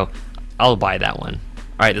 So I'll buy that one.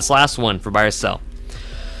 All right, this last one for buy or sell.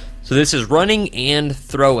 So this is running and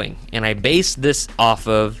throwing, and I base this off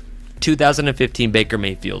of 2015 Baker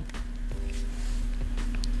Mayfield.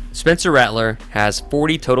 Spencer Rattler has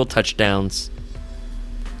 40 total touchdowns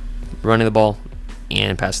running the ball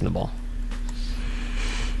and passing the ball.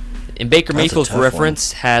 And Baker Mayfield, for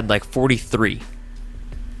reference, had like 43.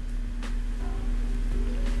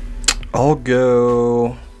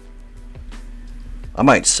 I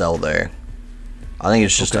might sell there. I think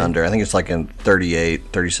it's just under. I think it's like in 38,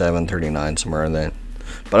 37, 39, somewhere in there.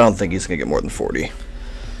 But I don't think he's going to get more than 40. I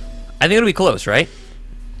think it'll be close, right?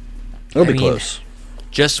 It'll be close.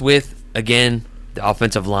 Just with, again, the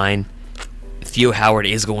offensive line, Theo Howard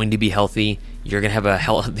is going to be healthy. You're gonna have a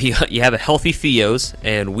healthy Theos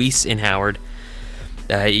and Weiss and Howard.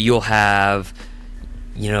 You'll have,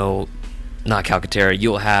 not Calcaterra.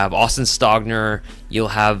 You'll have Austin Stogner. You'll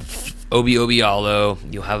have Obi Obialo.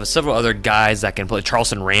 You'll have several other guys that can play.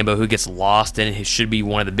 Charleston Rambo, who gets lost and he should be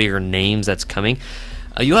one of the bigger names that's coming.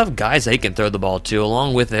 You'll have guys that he can throw the ball to,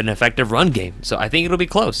 along with an effective run game. So I think it'll be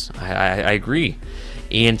close. I agree,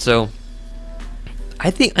 and so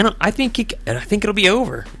I think it'll be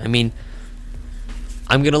over. I mean,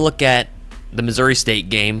 I'm going to look at the Missouri State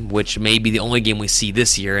game, which may be the only game we see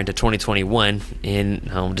this year into 2021,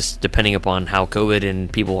 and just depending upon how COVID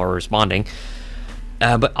and people are responding.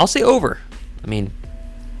 But I'll say over. I mean,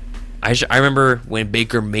 I remember when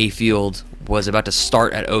Baker Mayfield was about to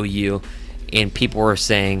start at OU, and people were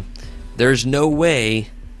saying, there's no way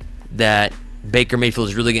that Baker Mayfield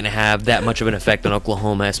is really going to have that much of an effect on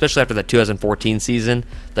Oklahoma, especially after that 2014 season.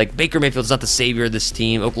 Like, Baker Mayfield's not the savior of this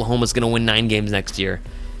team. Oklahoma's going to win 9 games next year.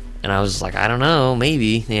 And I was like, I don't know,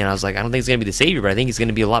 maybe. And I was like, I don't think he's going to be the savior, but I think he's going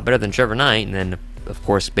to be a lot better than Trevor Knight. And then, of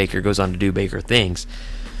course, Baker goes on to do Baker things.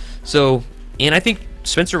 So, and I think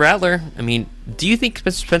Spencer Rattler, I mean, do you think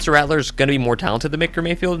Spencer Rattler is going to be more talented than Baker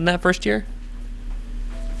Mayfield in that first year?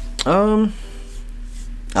 I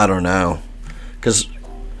don't know. Because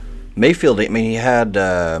Mayfield, I mean, he had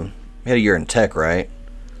a year in Tech, right?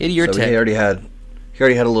 He had a year in Tech. He already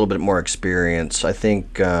had a little bit more experience. I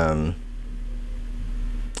think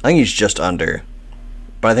he's just under,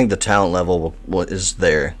 but I think the talent level is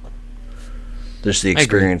there. Just the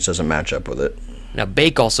experience doesn't match up with it. Now,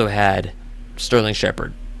 Bake also had Sterling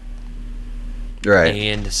Shepard, right?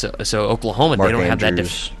 And so Oklahoma, Mark they don't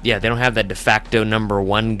Andrews. they don't have that de facto number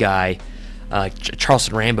 1 guy.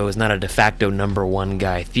 Charleston Rambo is not a de facto number 1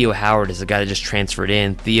 guy. Theo Howard is a guy that just transferred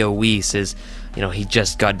in. Theo Weiss is, he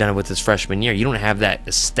just got done with his freshman year. You don't have that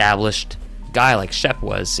established guy like Shep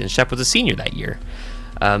was, and Shep was a senior that year.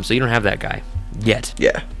 So you don't have that guy yet.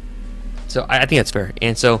 Yeah. So I think that's fair.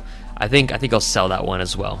 And so I think I'll sell that one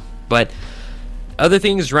as well. But other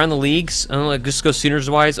things around the leagues, just go Sooners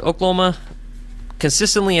wise. Oklahoma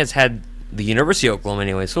consistently has had, the University of Oklahoma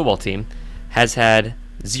anyways, football team has had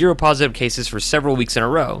 0 positive cases for several weeks in a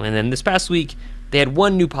row. And then this past week, they had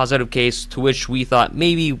 1 new positive case, to which we thought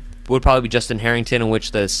maybe would probably be Justin Harrington, in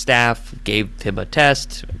which the staff gave him a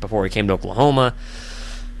test before he came to Oklahoma.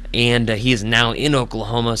 And he is now in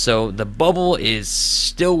Oklahoma, so the bubble is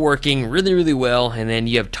still working really, really well. And then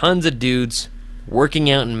you have tons of dudes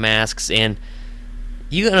working out in masks, and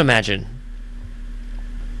you gotta imagine,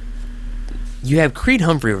 you have Creed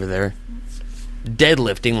Humphrey over there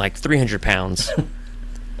deadlifting like 300 pounds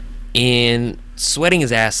and sweating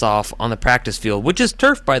his ass off on the practice field, which is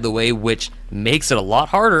turf, by the way, which makes it a lot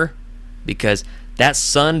harder because that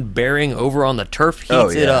sun bearing over on the turf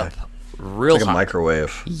heats it up real like hot. A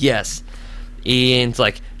microwave. Yes. And it's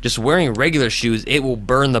like just wearing regular shoes, it will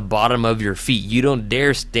burn the bottom of your feet. You don't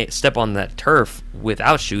dare step on that turf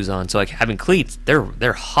without shoes on. So like having cleats,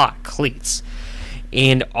 they're hot cleats.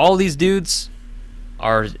 And all these dudes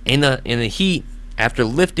are in the heat after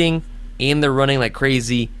lifting, and they're running like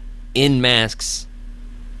crazy in masks.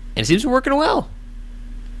 And it seems to be working well.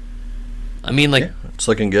 I mean, like, it's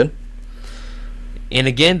looking good. And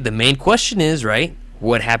again, the main question is, right,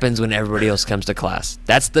 what happens when everybody else comes to class?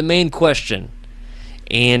 That's the main question.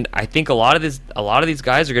 And I think a lot of these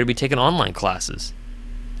guys are going to be taking online classes.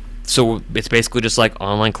 So it's basically just like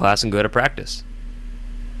online class and go to practice.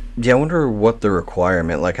 Yeah, I wonder what the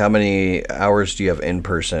requirement, like how many hours do you have in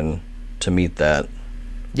person to meet that?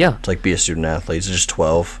 Yeah. To like be a student athlete. Is it just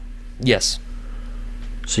 12? Yes.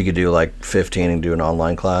 So you could do like 15 and do an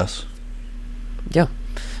online class? Yeah.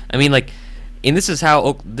 I mean, like, and this is how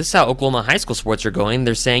Oklahoma high school sports are going.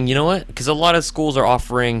 They're saying, you know what? Because a lot of schools are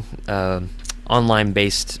offering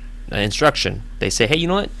online-based instruction. They say, hey, you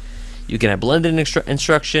know what? You can have blended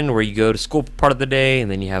instruction where you go to school part of the day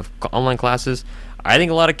and then you have online classes. I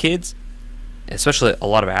think a lot of kids, especially a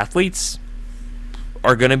lot of athletes,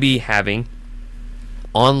 are going to be having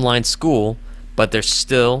online school, but they're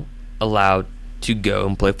still allowed to go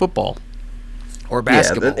and play football or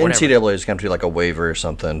basketball. Yeah, the NCAA is going to do like a waiver or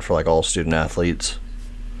something for like all student athletes.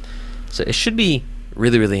 So it should be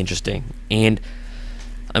really, really interesting. And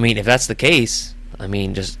I mean, if that's the case, I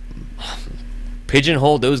mean, just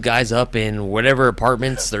pigeonhole those guys up in whatever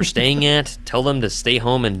apartments they're staying at. Tell them to stay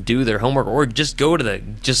home and do their homework, or just go to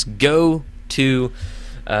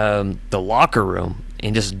the locker room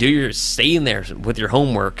and just stay in there with your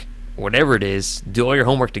homework, whatever it is. Do all your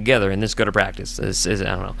homework together and just go to practice. I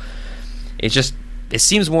don't know. It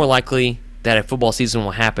seems more likely that a football season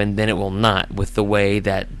will happen than it will not, with the way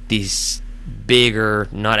that these bigger,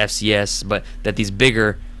 not FCS, but that these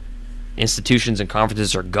bigger institutions and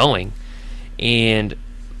conferences are going. And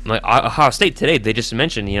like Ohio State today, they just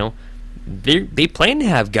mentioned, you know, they plan to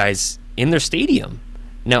have guys in their stadium.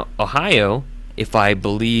 Now, Ohio, if I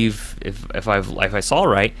saw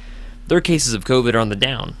right, their cases of COVID are on the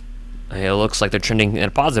down. It looks like they're trending in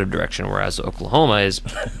a positive direction, whereas Oklahoma is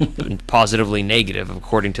positively negative,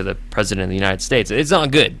 according to the President of the United States. It's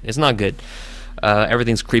not good. It's not good.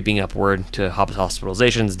 Everything's creeping upward to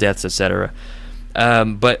hospitalizations, deaths, etc.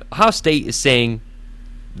 But Ohio State is saying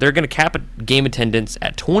they're going to cap game attendance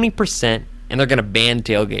at 20%, and they're going to ban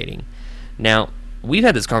tailgating. Now, we've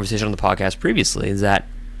had this conversation on the podcast previously, is that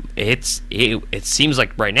it seems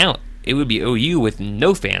like right now it would be OU with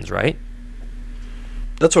no fans, right?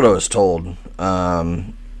 That's what I was told.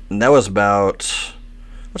 And that was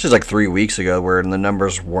like 3 weeks ago, where the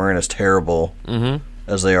numbers weren't as terrible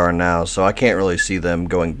as they are now. So I can't really see them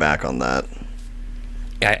going back on that.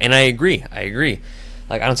 Yeah, and I agree.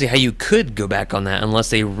 Like, I don't see how you could go back on that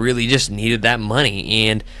unless they really just needed that money.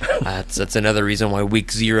 And that's another reason why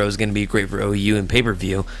Week 0 is going to be great for OU and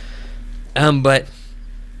pay-per-view. But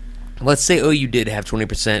let's say OU did have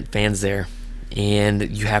 20% fans there,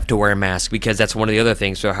 and you have to wear a mask, because that's one of the other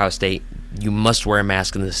things for Ohio State. You must wear a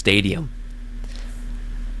mask in the stadium.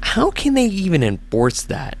 How can they even enforce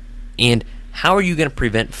that? And how are you going to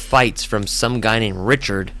prevent fights from some guy named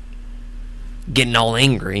Richard getting all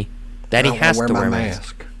angry that he has to wear a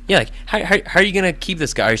mask? Yeah, like how are you going to keep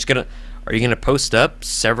this guy? Are you going to post up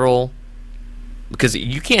several? Because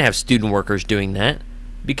you can't have student workers doing that,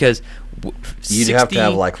 because you'd have to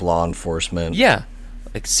have like law enforcement. Yeah.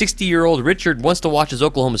 Like 60-year-old Richard wants to watch his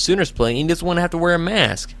Oklahoma Sooners play, and he doesn't want to have to wear a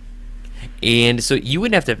mask. And so you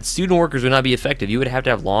wouldn't have to, student workers would not be effective. You would have to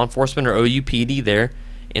have law enforcement or OUPD there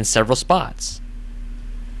in several spots.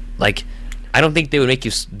 Like, I don't think they would make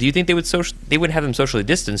you, do you think they would have them socially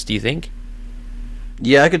distanced, do you think?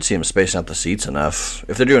 Yeah, I could see them spacing out the seats enough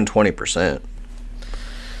if they're doing 20%.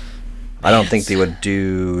 I don't think they would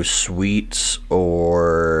do suites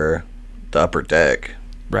or the upper deck.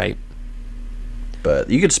 Right. But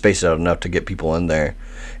you could space it out enough to get people in there.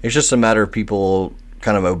 It's just a matter of people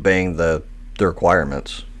kind of obeying the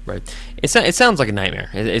requirements. Right. It sounds like a nightmare.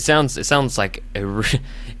 It sounds like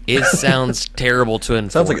it sounds terrible to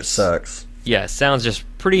enforce. Sounds like it sucks. Yeah, it sounds just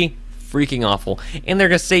pretty freaking awful. And they're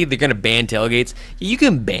gonna say they're gonna ban tailgates. You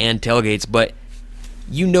can ban tailgates, but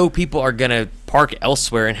you know people are gonna park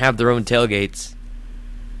elsewhere and have their own tailgates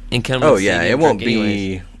and come. Oh yeah, it won't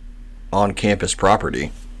be on campus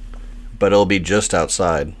property, but it'll be just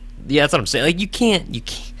outside. Yeah, that's what I'm saying. Like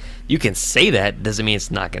you can say that, doesn't mean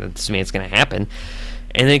it's not gonna. Doesn't mean it's gonna happen.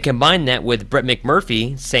 And then combine that with Brett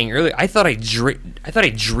McMurphy saying earlier, I thought I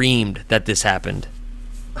dreamed that this happened.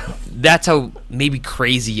 That's how maybe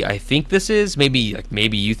crazy I think this is. Maybe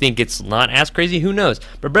you think it's not as crazy. Who knows?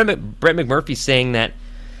 But Brett McMurphy saying that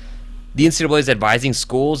the NCAA is advising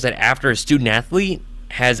schools that after a student athlete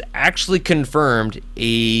has actually confirmed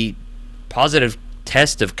a positive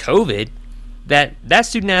test of COVID, that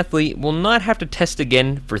student athlete will not have to test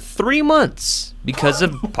again for 3 months because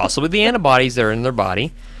of possibly the antibodies that are in their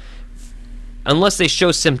body, unless they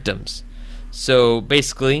show symptoms. So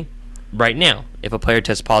basically, right now, if a player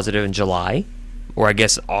tests positive in July, or I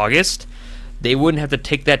guess August, they wouldn't have to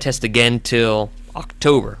take that test again till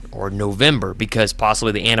October or November because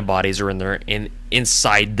possibly the antibodies are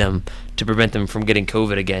inside them to prevent them from getting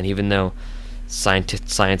COVID again, even though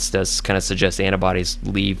science does kind of suggest the antibodies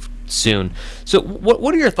leave soon. So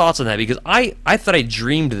what are your thoughts on that? Because I thought I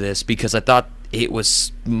dreamed this because I thought it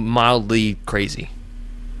was mildly crazy.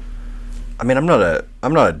 I mean, I'm not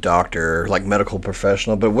a doctor, like medical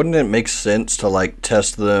professional, but wouldn't it make sense to like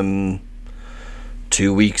test them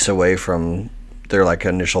 2 weeks away from their like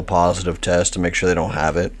initial positive test to make sure they don't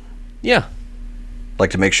have it? Yeah.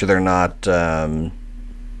 Like to make sure they're not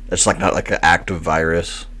it's like not like an active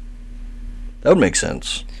virus. That would make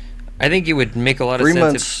sense. I think it would make a lot of sense. 3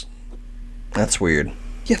 months. That's weird.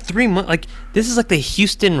 Yeah, 3 months. Like this is like the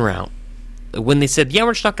Houston route when they said, "Yeah,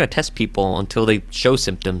 we're just not going to test people until they show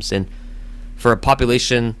symptoms." And for a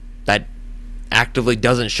population that actively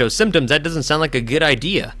doesn't show symptoms, that doesn't sound like a good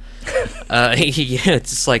idea. Yeah,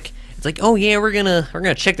 it's like, oh yeah, we're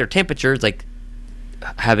gonna check their temperature. It's like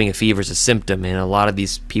having a fever is a symptom, and a lot of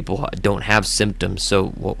these people don't have symptoms. So,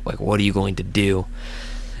 what are you going to do?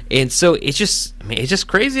 And so it's just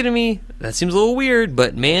crazy to me. That seems a little weird,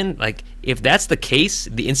 but man, like if that's the case,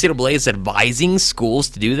 the NCAA is advising schools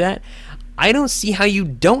to do that. I don't see how you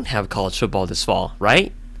don't have college football this fall,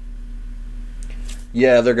 right?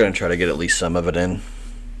 Yeah, they're going to try to get at least some of it in.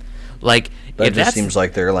 Like that just seems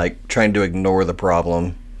like they're like trying to ignore the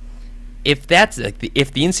problem. If that's like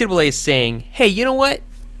if the NCAA is saying, "Hey, you know what?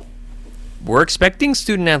 We're expecting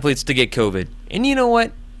student athletes to get COVID, and you know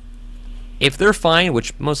what? If they're fine,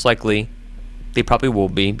 which most likely they probably will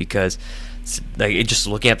be, because like just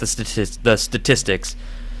looking at the statistics,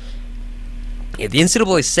 if the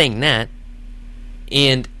NCAA is saying that,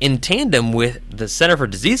 and in tandem with the Center for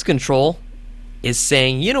Disease Control is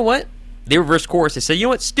saying, you know what, they reverse course. They say, you know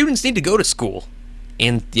what, students need to go to school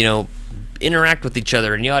and interact with each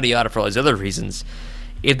other and yada yada for all these other reasons.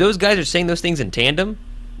 If those guys are saying those things in tandem,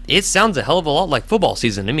 it sounds a hell of a lot like football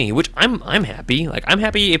season to me, which I'm happy. Like I'm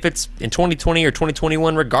happy if it's in 2020 or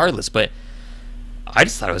 2021 regardless, but I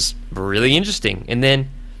just thought it was really interesting. And then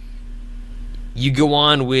you go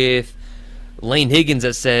on with Lane Higgins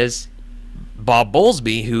that says Bob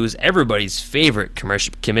Bowlesby, who's everybody's favorite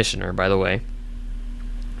commissioner, by the way,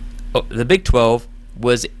 the Big 12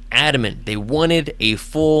 was adamant. They wanted a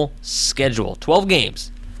full schedule, 12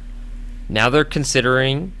 games. Now they're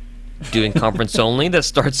considering doing conference only that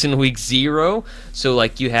starts in week 0. So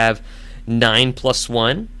like you have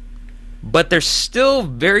 9+1, but they're still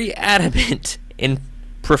very adamant in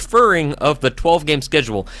preferring of the 12-game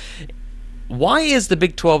schedule. Why is the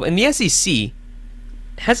Big 12 and the SEC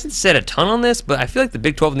hasn't said a ton on this, but I feel like the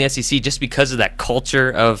Big 12 and the SEC, just because of that culture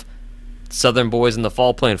of Southern boys in the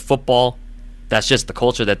fall playing football, that's just the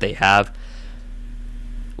culture that they have.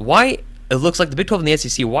 Why it looks like the Big 12 and the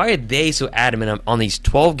SEC, why are they so adamant on these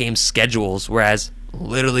 12-game schedules, whereas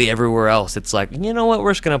literally everywhere else it's like, you know what,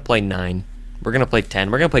 we're just going to play 9. We're going to play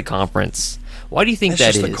 10. We're going to play conference. Why do you think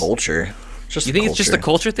that is? It's just the culture. You think it's just a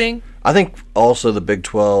culture thing? I think also the Big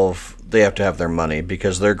 12, they have to have their money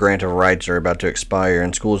because their grant of rights are about to expire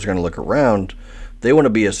and schools are going to look around. They want to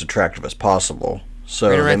be as attractive as possible. So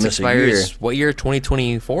they miss a year. What year?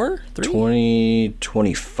 2024?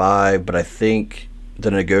 2025, but I think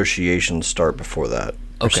the negotiations start before that.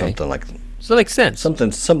 Or something like that. So that makes sense.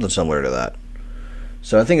 Something similar to that.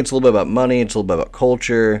 So I think it's a little bit about money. It's a little bit about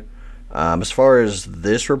culture. As far as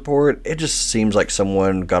this report, it just seems like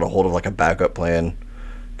someone got a hold of like a backup plan.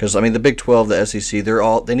 Because I mean, the Big 12, the SEC,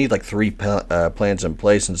 they need like three plans in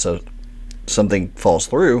place, and so something falls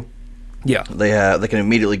through, Yeah, they can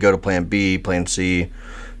immediately go to Plan B, Plan C.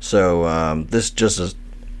 So this just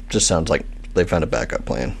sounds like they found a backup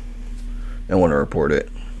plan and want to report it.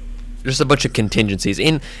 just a bunch of contingencies,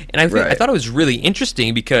 and I thought it was really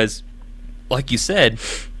interesting because, like you said,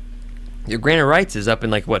 your grant of rights is up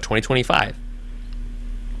in like what 2025,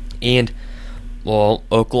 and well,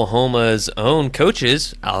 Oklahoma's own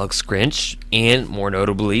coaches, Alex Grinch, and more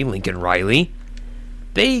notably Lincoln Riley,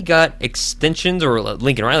 they got extensions, or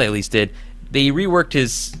Lincoln Riley at least did. They reworked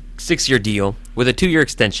his 6-year deal with a 2-year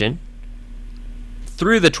extension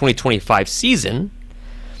through the 2025 season.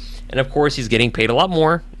 And of course, he's getting paid a lot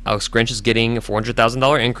more. Alex Grinch is getting a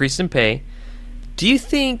 $400,000 increase in pay. Do you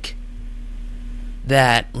think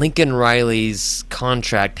that Lincoln Riley's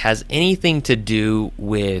contract has anything to do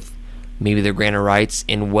with maybe their grant of rights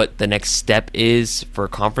and what the next step is for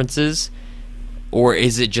conferences? Or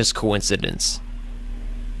is it just coincidence?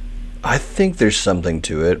 I think there's something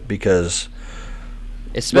to it because...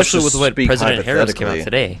 Especially with what President Harris came out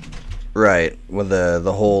today. Right, with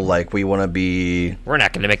the whole, like, we want to be... We're an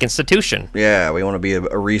academic institution. Yeah, we want to be a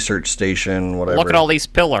research station, whatever. Look at all these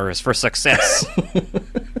pillars for success.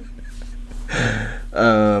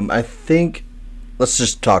 I think... Let's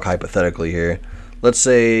just talk hypothetically here. Let's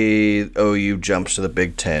say OU jumps to the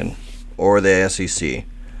Big Ten or the SEC.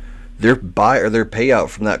 Their payout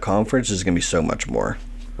from that conference is going to be so much more.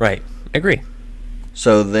 Right, agree.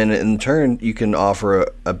 So then, in turn, you can offer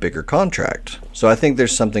a bigger contract. So I think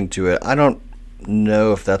there's something to it. I don't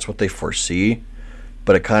know if that's what they foresee,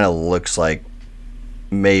 but it kind of looks like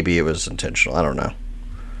maybe it was intentional. I don't know.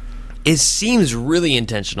 It seems really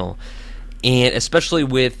intentional, and especially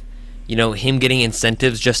with, him getting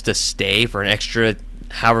incentives just to stay for an extra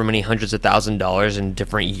however many hundreds of $1,000s in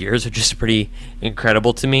different years, which is pretty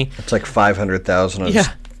incredible to me. It's like $500,000 on his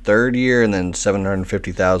third year, and then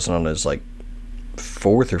 $750,000 on his like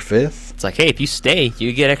fourth or fifth. It's like, hey, if you stay,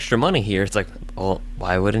 you get extra money here. It's like, well,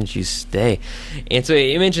 why wouldn't you stay? And so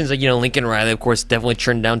it mentions like Lincoln Riley, of course, definitely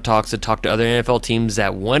turned down talks to talk to other NFL teams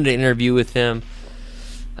that wanted to interview with him.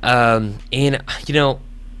 And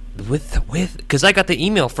because I got the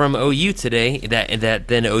email from OU today that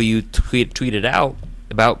then OU tweeted out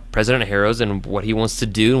about President Harris and what he wants to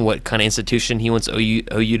do and what kind of institution he wants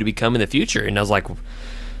OU to become in the future. And I was like,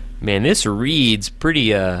 man, this reads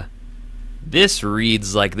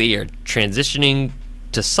like they are transitioning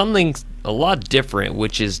to something a lot different,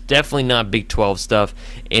 which is definitely not Big 12 stuff,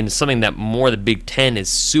 and something that more the Big 10 is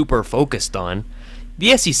super focused on.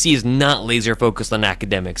 The SEC is not laser focused on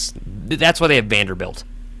academics. That's why they have Vanderbilt.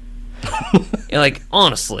 Like,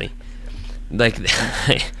 honestly, like,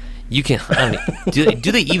 you can.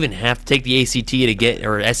 Do they even have to take the ACT to get,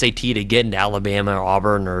 or SAT to get into Alabama or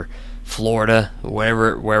Auburn or Florida,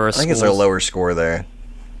 wherever? I think it's a lower score there.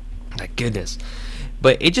 My goodness.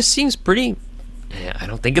 But it just seems pretty... I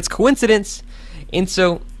don't think it's coincidence. And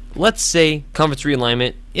so, let's say conference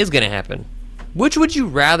realignment is going to happen. Which would you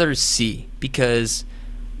rather see? Because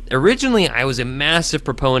originally I was a massive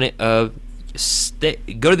proponent of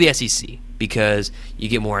go to the SEC because you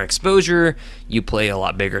get more exposure, you play a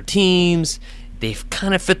lot bigger teams, they've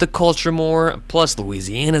kind of fit the culture more, plus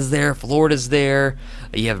Louisiana's there, Florida's there,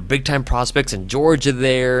 you have big-time prospects in Georgia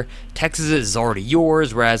there, Texas is already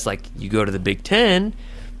yours, whereas like you go to the Big Ten,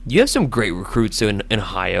 you have some great recruits in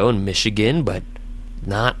Ohio and Michigan, but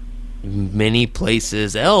not many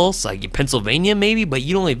places else, like Pennsylvania maybe, but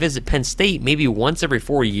you'd only visit Penn State maybe once every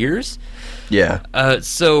 4 years. Yeah.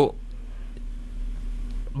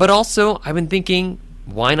 But also, I've been thinking,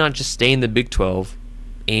 why not just stay in the Big 12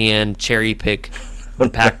 and cherry pick the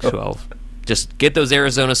Pac-12? Just get those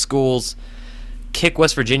Arizona schools, kick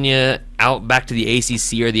West Virginia out back to the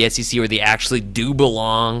ACC or the SEC where they actually do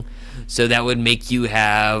belong. So that would make you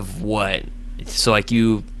have what? So like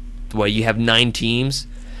you have 9 teams,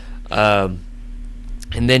 and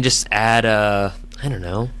then just add I don't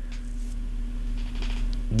know.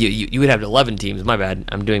 You would have 11 teams. My bad,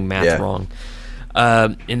 I'm doing math wrong.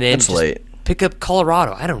 And then just pick up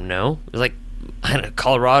Colorado. I don't know. Like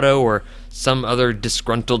Colorado or some other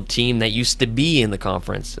disgruntled team that used to be in the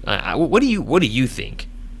conference. What do you think?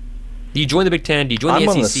 Do you join the Big Ten? Do you join the SEC?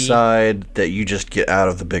 I'm on the side that you just get out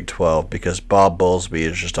of the Big 12 because Bob Bowlesby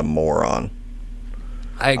is just a moron.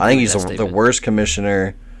 I think he's the worst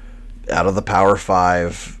commissioner out of the Power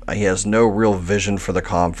 5. He has no real vision for the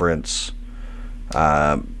conference.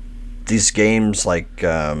 These games like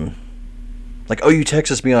OU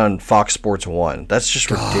Texas be on Fox Sports 1. That's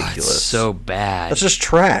just ridiculous. It's so bad. That's just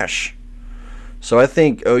trash. So I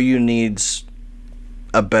think OU needs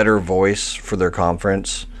a better voice for their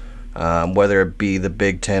conference, whether it be the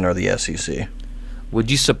Big Ten or the SEC. Would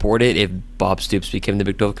you support it if Bob Stoops became the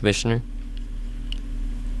Big 12 commissioner?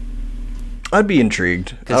 I'd be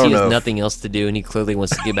intrigued. Because he has nothing else to do, and he clearly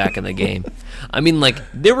wants to get back in the game. I mean, like,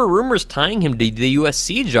 there were rumors tying him to the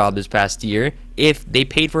USC job this past year if they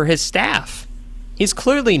paid for his staff. He's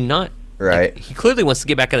clearly not... Right. Like, he clearly wants to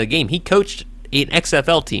get back in the game. He coached an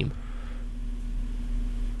XFL team.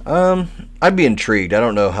 I'd be intrigued. I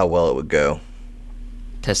don't know how well it would go.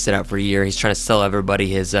 Test it out for a year. He's trying to sell everybody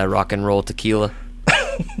his rock and roll tequila.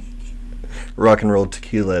 Rock and roll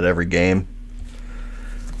tequila at every game.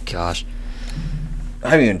 Gosh. I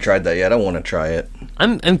haven't even tried that yet. I want to try it.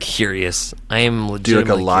 I'm curious. I am legitimately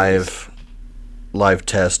do like a live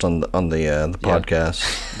test on the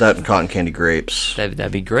podcast. That and cotton candy grapes.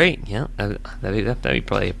 That'd be great. Yeah, that'd be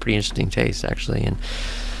probably a pretty interesting taste, actually. And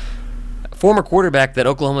former quarterback that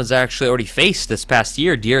Oklahoma's actually already faced this past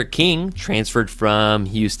year, D'Eriq King, transferred from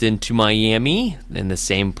Houston to Miami in the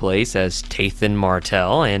same place as Tathan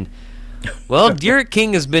Martell. And, well, D'Eriq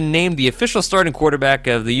King has been named the official starting quarterback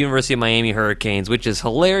of the University of Miami Hurricanes, which is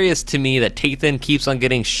hilarious to me that Tathan keeps on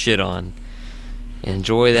getting shit on.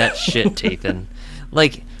 Enjoy that shit, Tathan.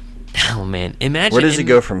 Like, oh, man, imagine... Where does he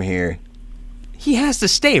go from here? He has to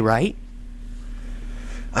stay, right?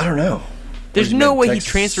 I don't know. There's no way he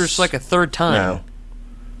transfers like a third time. No.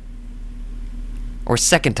 Or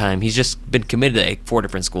second time. He's just been committed to like 4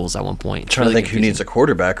 different schools at one point. I'm trying to think who needs a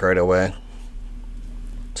quarterback right away.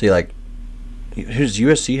 See, like, who's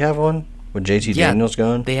USC have one? When JT Daniels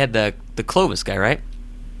gone? They had the Clovis guy, right?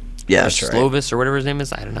 Yeah, that's right. Slovis or whatever his name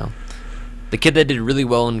is. I don't know. The kid that did really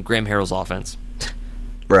well in Graham Harrell's offense.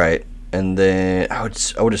 Right. And then I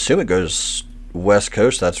would assume it goes West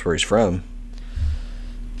Coast. That's where he's from.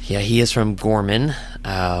 Yeah, he is from Gorman.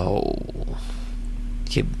 Tathan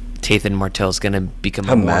Martell's going to become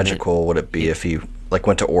How magical would it be if he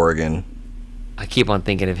went to Oregon? I keep on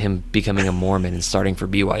thinking of him becoming a Mormon and starting for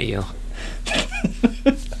BYU.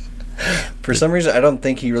 For some reason, I don't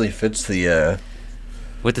think he really fits the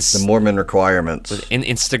Mormon requirements. With an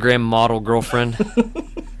Instagram model girlfriend.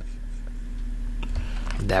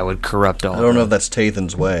 That would corrupt all. I don't know if that's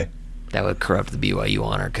Tathan's way. That would corrupt the BYU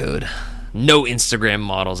honor code. No Instagram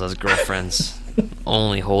models as girlfriends.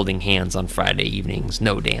 Only holding hands on Friday evenings.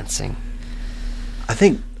 No dancing. I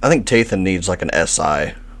think Tathan needs like an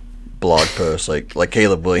SI blog post, like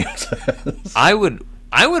Caleb Williams has. I would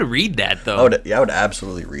read that though. I would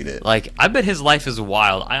absolutely read it. Like, I bet his life is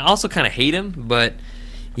wild. I also kind of hate him, but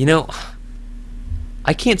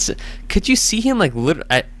I can't. Could you see him like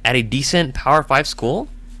at a decent Power 5 school?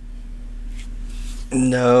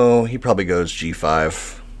 No, he probably goes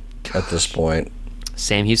G5 at this point.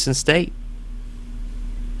 Sam Houston State.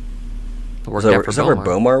 Is that where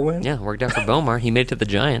Bomar went? Yeah, worked out for Bomar. He made it to the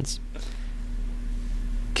Giants.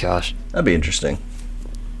 Gosh, that'd be interesting.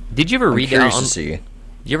 Did you ever read curious to see? Did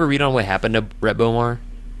you ever read on what happened to Brett Bomar?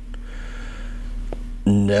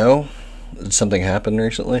 No. Did something happen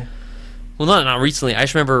recently? Well, not recently. I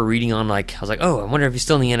just remember reading on, I was like, oh, I wonder if he's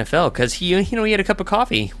still in the NFL, because he had a cup of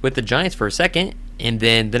coffee with the Giants for a second, and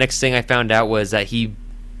then the next thing I found out was that he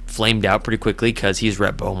flamed out pretty quickly because he's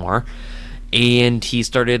Brett Bomar, and he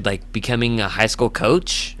started becoming a high school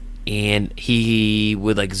coach, and he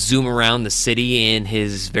would zoom around the city in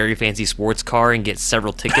his very fancy sports car and get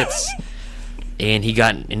several tickets. And he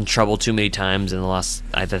got in trouble too many times, and that's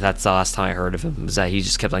the last time I heard of him, was that he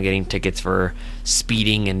just kept on getting tickets for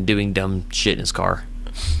speeding and doing dumb shit in his car.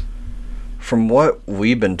 From what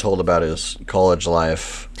we've been told about his college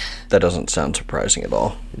life, that doesn't sound surprising at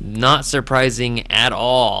all. Not surprising at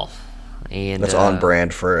all. And that's on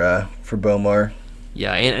brand for Bomar.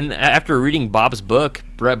 Yeah, and after reading Bob's book,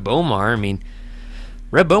 Brett Bomar,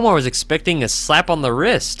 Brett Bomar was expecting a slap on the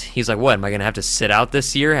wrist. He's like, what, am I going to have to sit out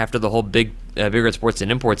this year after the whole Big Red Sports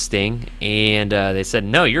and Imports thing? And they said,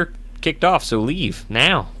 no, you're kicked off, so leave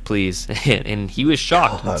now, please. And he was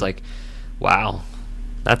shocked. It's like, wow,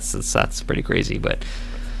 that's pretty crazy. But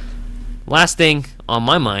last thing on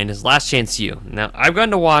my mind is Last Chance U. Now, I've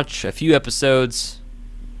gotten to watch a few episodes.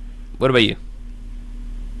 What about you?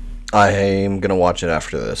 I am going to watch it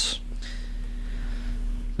after this.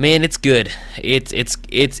 Man, it's good.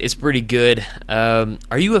 It's pretty good.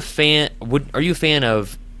 Are you a fan? Are you a fan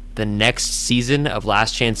of the next season of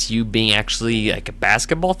Last Chance U being actually like a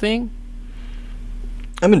basketball thing?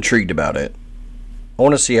 I'm intrigued about it. I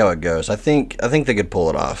want to see how it goes. I think they could pull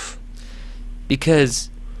it off. Because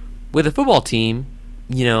with a football team,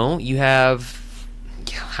 you have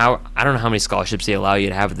I don't know how many scholarships they allow you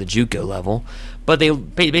to have at the JUCO level, but they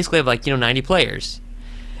basically have 90 players,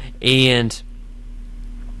 and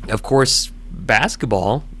of course,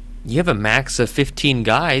 basketball, you have a max of 15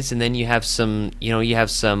 guys, and then you have some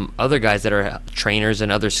other guys that are trainers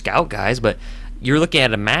and other scout guys, but you're looking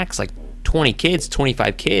at a max like 20 kids,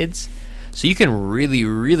 25 kids. So you can really,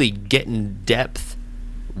 really get in depth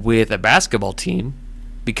with a basketball team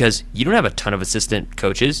because you don't have a ton of assistant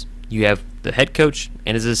coaches. You have the head coach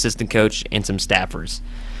and his assistant coach and some staffers.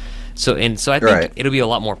 So I think it'll be a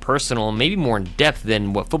lot more personal, maybe more in depth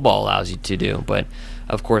than what football allows you to do. But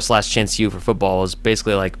of course, Last Chance U for football is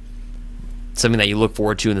basically like something that you look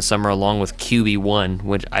forward to in the summer, along with QB1,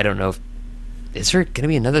 which I don't know if is there going to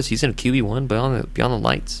be another season of QB1 Beyond the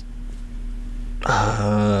Lights.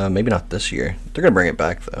 Maybe not this year. They're going to bring it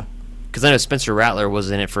back though. Because I know Spencer Rattler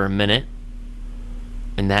was in it for a minute,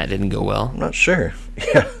 and that didn't go well. I'm not sure.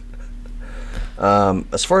 Yeah.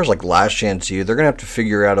 As far as like Last Chance U, they're gonna have to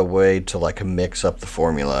figure out a way to like mix up the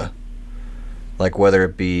formula, like whether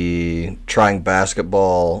it be trying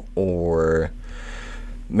basketball or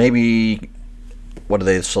maybe what do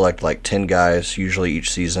they select, like 10 guys usually each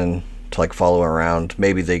season to like follow around.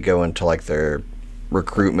 Maybe they go into like their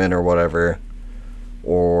recruitment or whatever,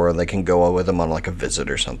 or they can go with them on like a visit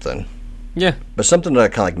or something. Yeah, but something to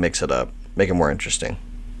kind of like mix it up, make it more interesting.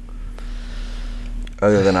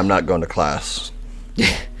 Other than I'm not going to class.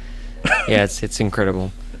 Yeah, it's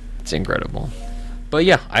incredible. It's incredible. But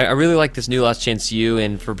yeah, I really like this new Last Chance U,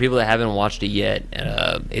 and for people that haven't watched it yet,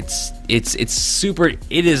 it's super.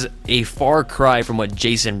 It is a far cry from what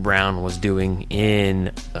Jason Brown was doing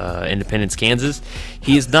in Independence, Kansas.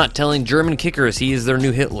 He is not telling German kickers he is their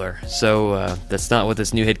new Hitler. So that's not what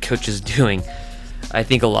this new head coach is doing. I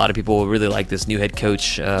think a lot of people will really like this new head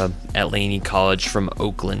coach at Laney College from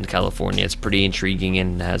Oakland, California. It's pretty intriguing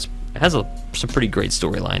and has some pretty great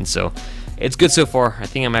storylines. So it's good so far. I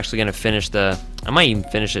think I'm actually going to finish I might even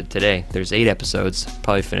finish it today. There's 8 episodes.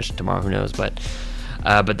 Probably finish it tomorrow. Who knows? But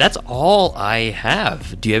that's all I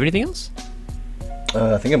have. Do you have anything else?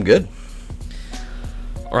 I think I'm good.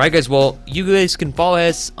 All right, guys. Well, you guys can follow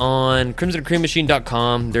us on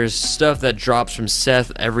crimsonandcreammachine.com. There's stuff that drops from Seth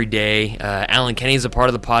every day. Alan Kenny is a part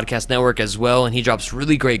of the podcast network as well, and he drops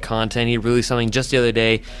really great content. He released something just the other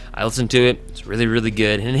day. I listened to it. It's really, really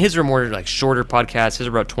good. And his are more like shorter podcasts. His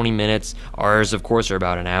are about 20 minutes. Ours, of course, are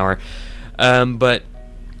about an hour. But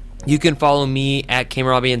you can follow me at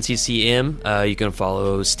KMarabianCCM. You can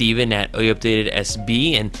follow Steven at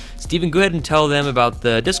OUpdatedSB. And Steven, go ahead and tell them about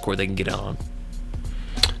the Discord they can get on.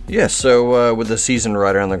 Yeah, so with the season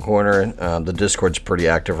right around the corner, the Discord's pretty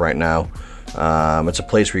active right now. It's a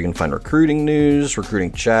place where you can find recruiting news,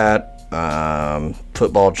 recruiting chat,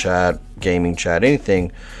 football chat, gaming chat,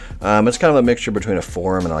 anything. It's kind of a mixture between a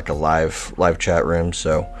forum and like a live chat room.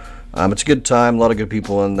 So it's a good time, a lot of good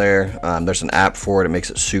people in there. There's an app for it. It makes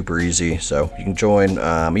it super easy. So you can join.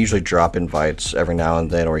 I usually drop invites every now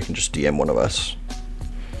and then, or you can just DM one of us.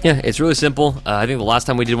 Yeah, it's really simple. I think the last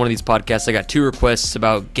time we did one of these podcasts, I got 2 requests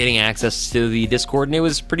about getting access to the Discord, and it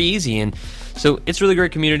was pretty easy. And so it's a really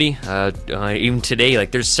great community. Even today, like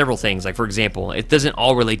there's several things. Like for example, it doesn't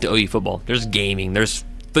all relate to OU football. There's gaming. There's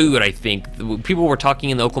food. I think people were talking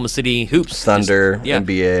in the Oklahoma City hoops, Thunder,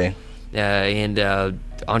 NBA, and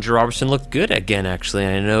Andre Robertson looked good again. Actually,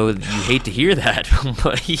 I know you hate to hear that,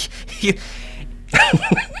 but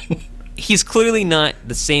he's clearly not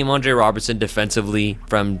the same Andre Robertson defensively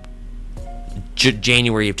from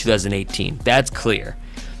January of 2018. That's clear.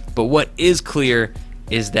 But what is clear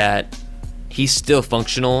is that he's still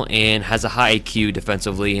functional and has a high IQ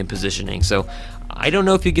defensively and positioning. So I don't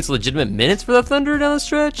know if he gets legitimate minutes for the Thunder down the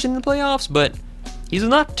stretch in the playoffs, but he's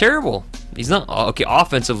not terrible. He's not, okay,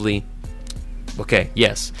 offensively, okay,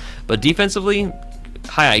 yes. But defensively,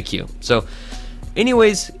 high IQ. So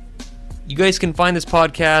anyways, you guys can find this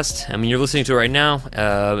podcast. I mean, you're listening to it right now.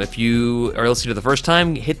 If you are listening to the first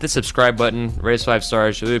time, hit the subscribe button, rate us 5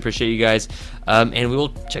 stars. Really appreciate you guys. And we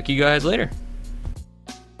will check you guys later.